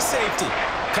the free safety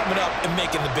coming up and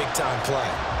making the big-time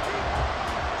play?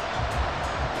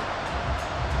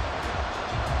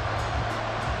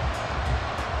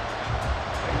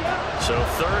 So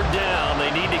 3rd down,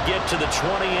 they need to get to the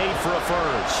 28 for a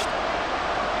first.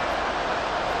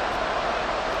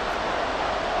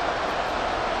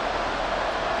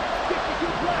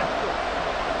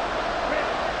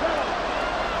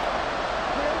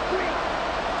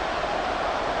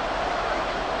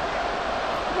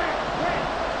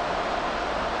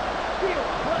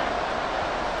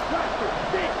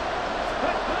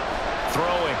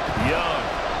 Throwing, Young.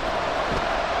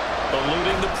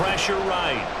 Eluding the pressure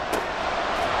right.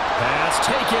 Pass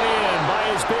taken in by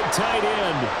his big tight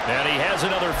end. And he has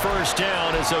another first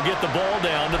down as they'll get the ball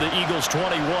down to the Eagles'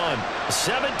 21.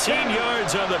 17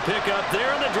 yards on the pickup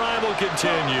there, and the drive will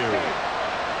continue.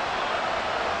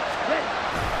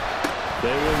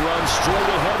 They will run straight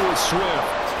ahead with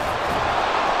Swift.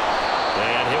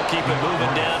 And he'll keep it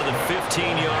moving down to the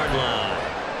 15-yard line.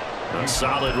 A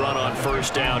solid run on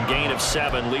first down, gain of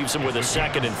 7, leaves him with a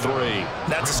 2nd and 3.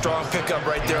 That's a strong pickup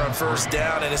right there on first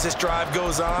down, and as this drive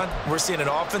goes on, we're seeing an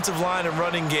offensive line and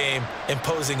running game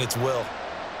imposing its will.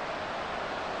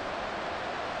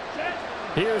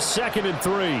 Here's 2nd and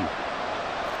 3.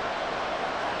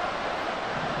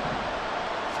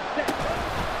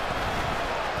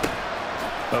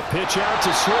 A pitch out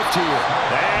to Swift here.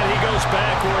 And he goes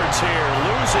backwards here,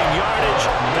 losing yardage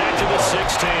back to the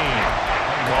 16.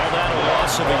 Call that a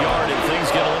loss of a yard, and things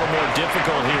get a little more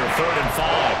difficult here, 3rd and 5.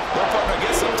 Well, partner, I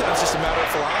guess sometimes it's just a matter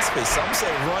of philosophy. Some say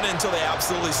run until they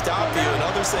absolutely stop you, and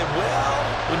others say, well,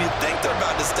 when you think they're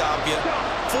about to stop you,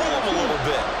 fool them a little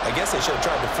bit. I guess they should have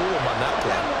tried to fool them on that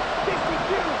play.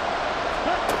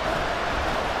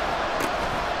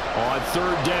 On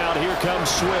 3rd down, here comes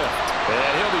Swift.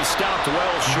 And he'll be stopped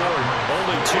well short.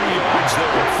 Only 2 yards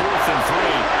there, 4th and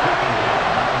 3.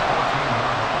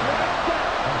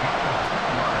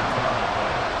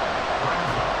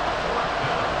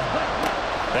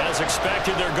 As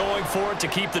expected, they're going for it to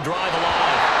keep the drive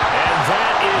alive. And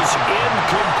that is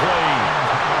incomplete.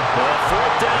 The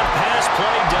 4th down pass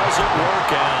play doesn't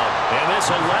work out. And this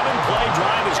 11-play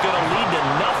drive is going to lead to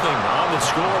nothing on the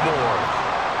scoreboard.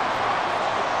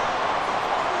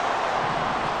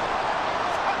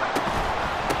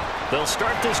 They'll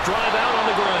start this drive out on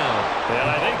the ground. And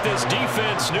I think this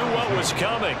defense knew what was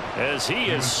coming as he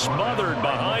is smothered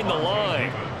behind the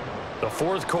line. The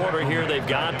 4th quarter here, they've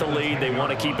got the lead. They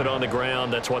want to keep it on the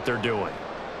ground. That's what they're doing.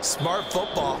 Smart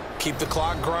football. Keep the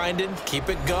clock grinding. Keep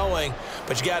it going.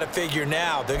 But you got to figure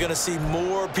now, they're going to see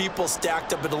more people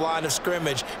stacked up at the line of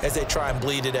scrimmage as they try and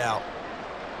bleed it out.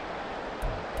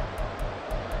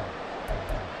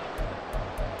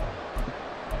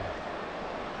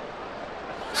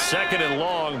 Second and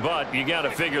long, but you got to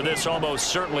figure this almost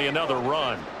certainly another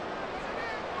run.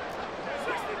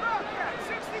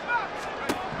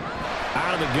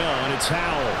 the gun. It's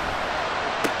Howell.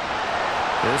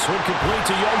 This one complete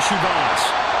to Yoshibas.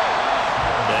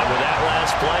 And with that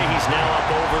last play, he's now up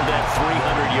over that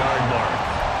 300-yard mark.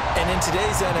 And in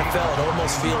today's NFL, it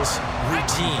almost feels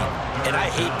routine. And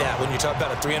I hate that when you talk about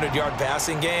a 300-yard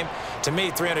passing game. To me,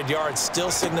 300 yards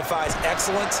still signifies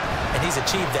excellence, and he's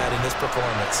achieved that in this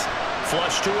performance.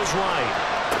 Flush to his right.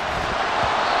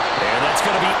 And that's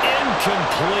going to be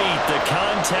incomplete. The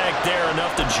contact there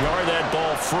enough to jar that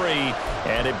ball free,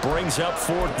 and it brings up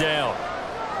 4th down.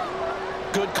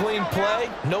 Good, clean play.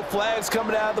 No flags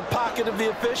coming out of the pocket of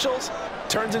the officials.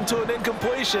 Turns into an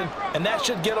incompletion, and that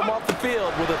should get him off the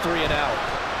field with a 3-and-out.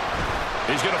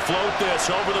 He's going to float this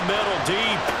over the middle,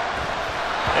 deep.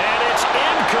 And it's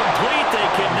incomplete. They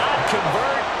cannot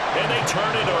convert, and they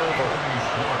turn it over.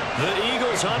 The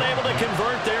Eagles unable to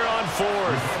convert there on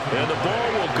 4th. And the ball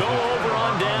will go over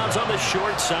on downs on the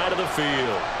short side of the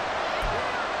field.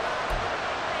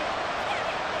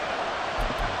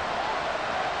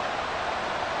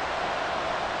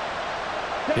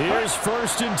 Here's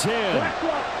 1st and 10.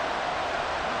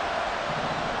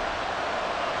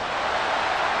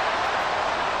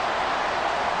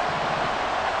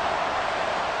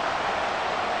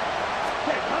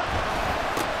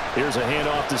 Here's a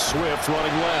handoff to Swift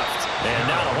running left. And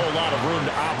not a whole lot of room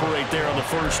to operate there on the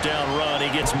 1st down run. He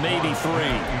gets maybe 3.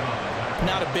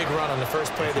 Not a big run on the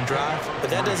first play of the drive, but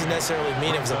that doesn't necessarily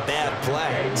mean it was a bad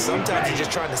play. Sometimes you're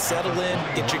just trying to settle in,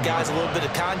 get your guys a little bit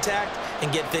of contact,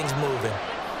 and get things moving.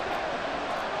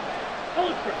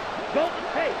 Ultra, go,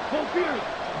 hey, go Fury.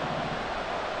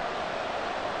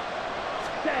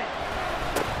 Set.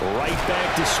 Right back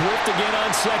to Swift again on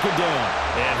 2nd down.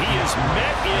 And he is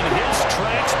met in his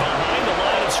tracks behind the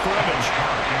line of scrimmage.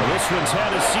 Well, this one's had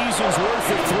a season's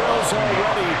worth of throws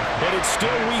already, and it's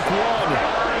still week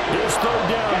 1. Here's 3rd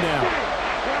down now.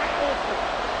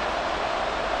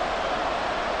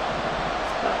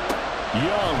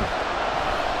 Young.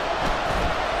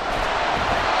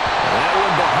 That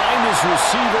one behind his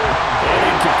receiver and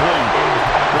incomplete.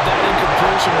 But that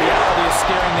incompletion reality is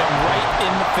staring them right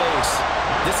in the face.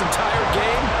 This entire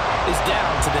game is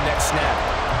down to the next snap.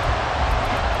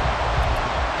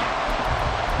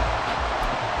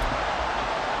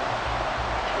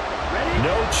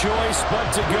 No choice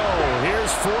but to go.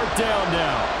 Here's 4th down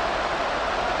now.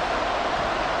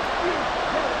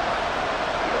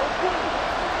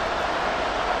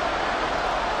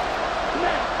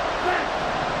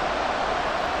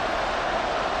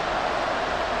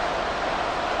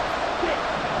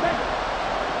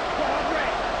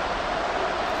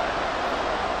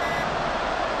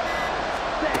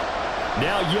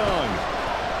 Now Young.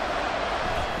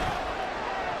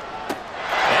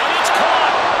 And it's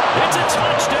caught. It's a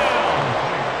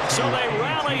touchdown. So they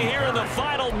rally here in the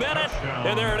final minute,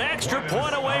 and they're an extra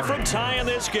point away from tying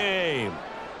this game.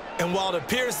 And while it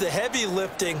appears the heavy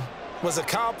lifting was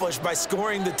accomplished by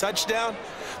scoring the touchdown,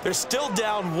 they're still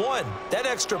down 1. That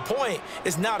extra point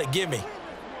is not a gimme.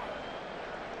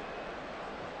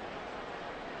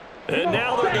 And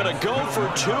now they're going to go for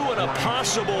 2 and a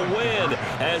possible win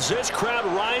as this crowd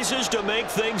rises to make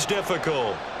things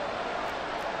difficult.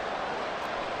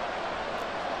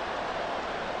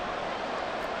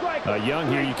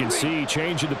 Young here, you can see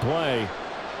changing the play.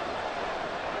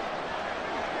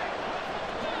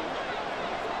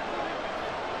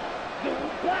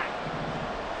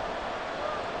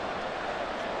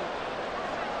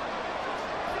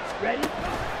 Ready?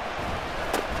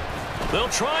 They'll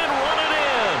try and run it in.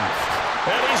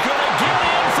 And he's going to get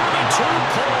in for the 2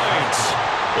 points.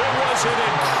 It was an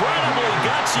incredibly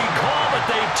gutsy call, but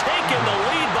they've taken the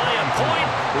lead by a point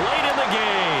late in the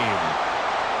game.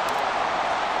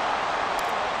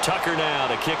 Tucker now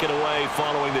to kick it away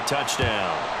following the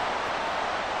touchdown.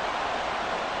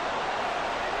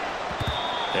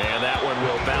 And that one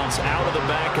will bounce out of the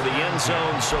back of the end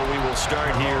zone, so we will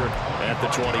start here at the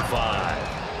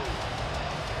 25.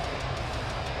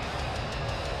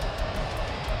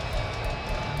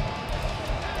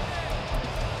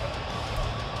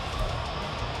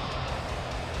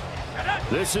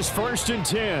 This is 1st and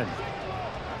 10.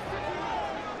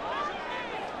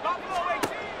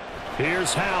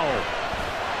 Here's Howell.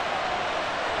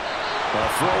 A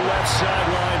throw left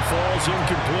sideline falls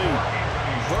incomplete.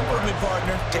 Work with me,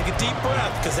 partner. Take a deep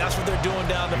breath, because that's what they're doing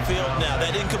down the field now.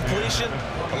 That incompletion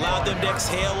allowed them to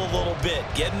exhale a little bit.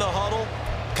 Get in the huddle,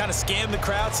 kind of scan the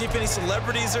crowd, see if any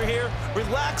celebrities are here.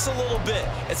 Relax a little bit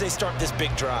as they start this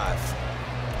big drive.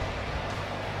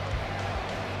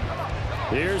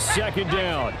 Here's 2nd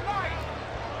down.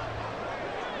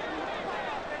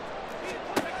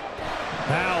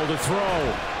 Howell to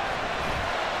throw.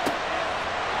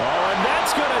 Oh, and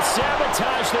that's going to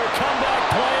sabotage their comeback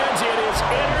plans. It is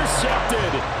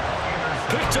intercepted.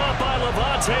 Picked up by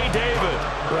Levante David.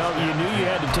 Well, you knew you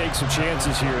had to take some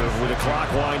chances here with the clock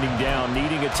winding down,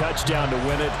 needing a touchdown to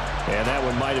win it, and that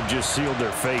one might have just sealed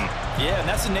their fate. Yeah, and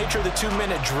that's the nature of the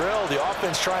 2-minute drill. The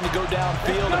offense trying to go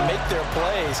downfield and make their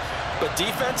plays. But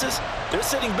defenses, they're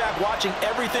sitting back watching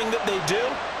everything that they do,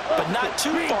 but not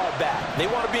too far back.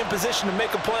 They want to be in position to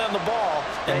make a play on the ball,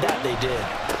 and that they did.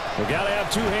 We've got to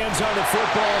have two hands on the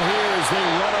football here as they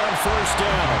run on first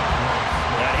down.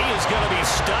 And he is going to be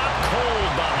stopped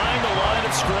cold behind the line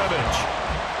of scrimmage.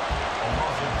 A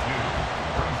loss of 2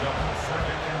 brings up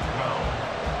 2nd and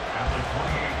 12 at the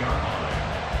 28-yard line.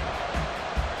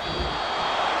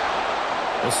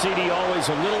 The CD always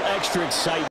a little extra excitement.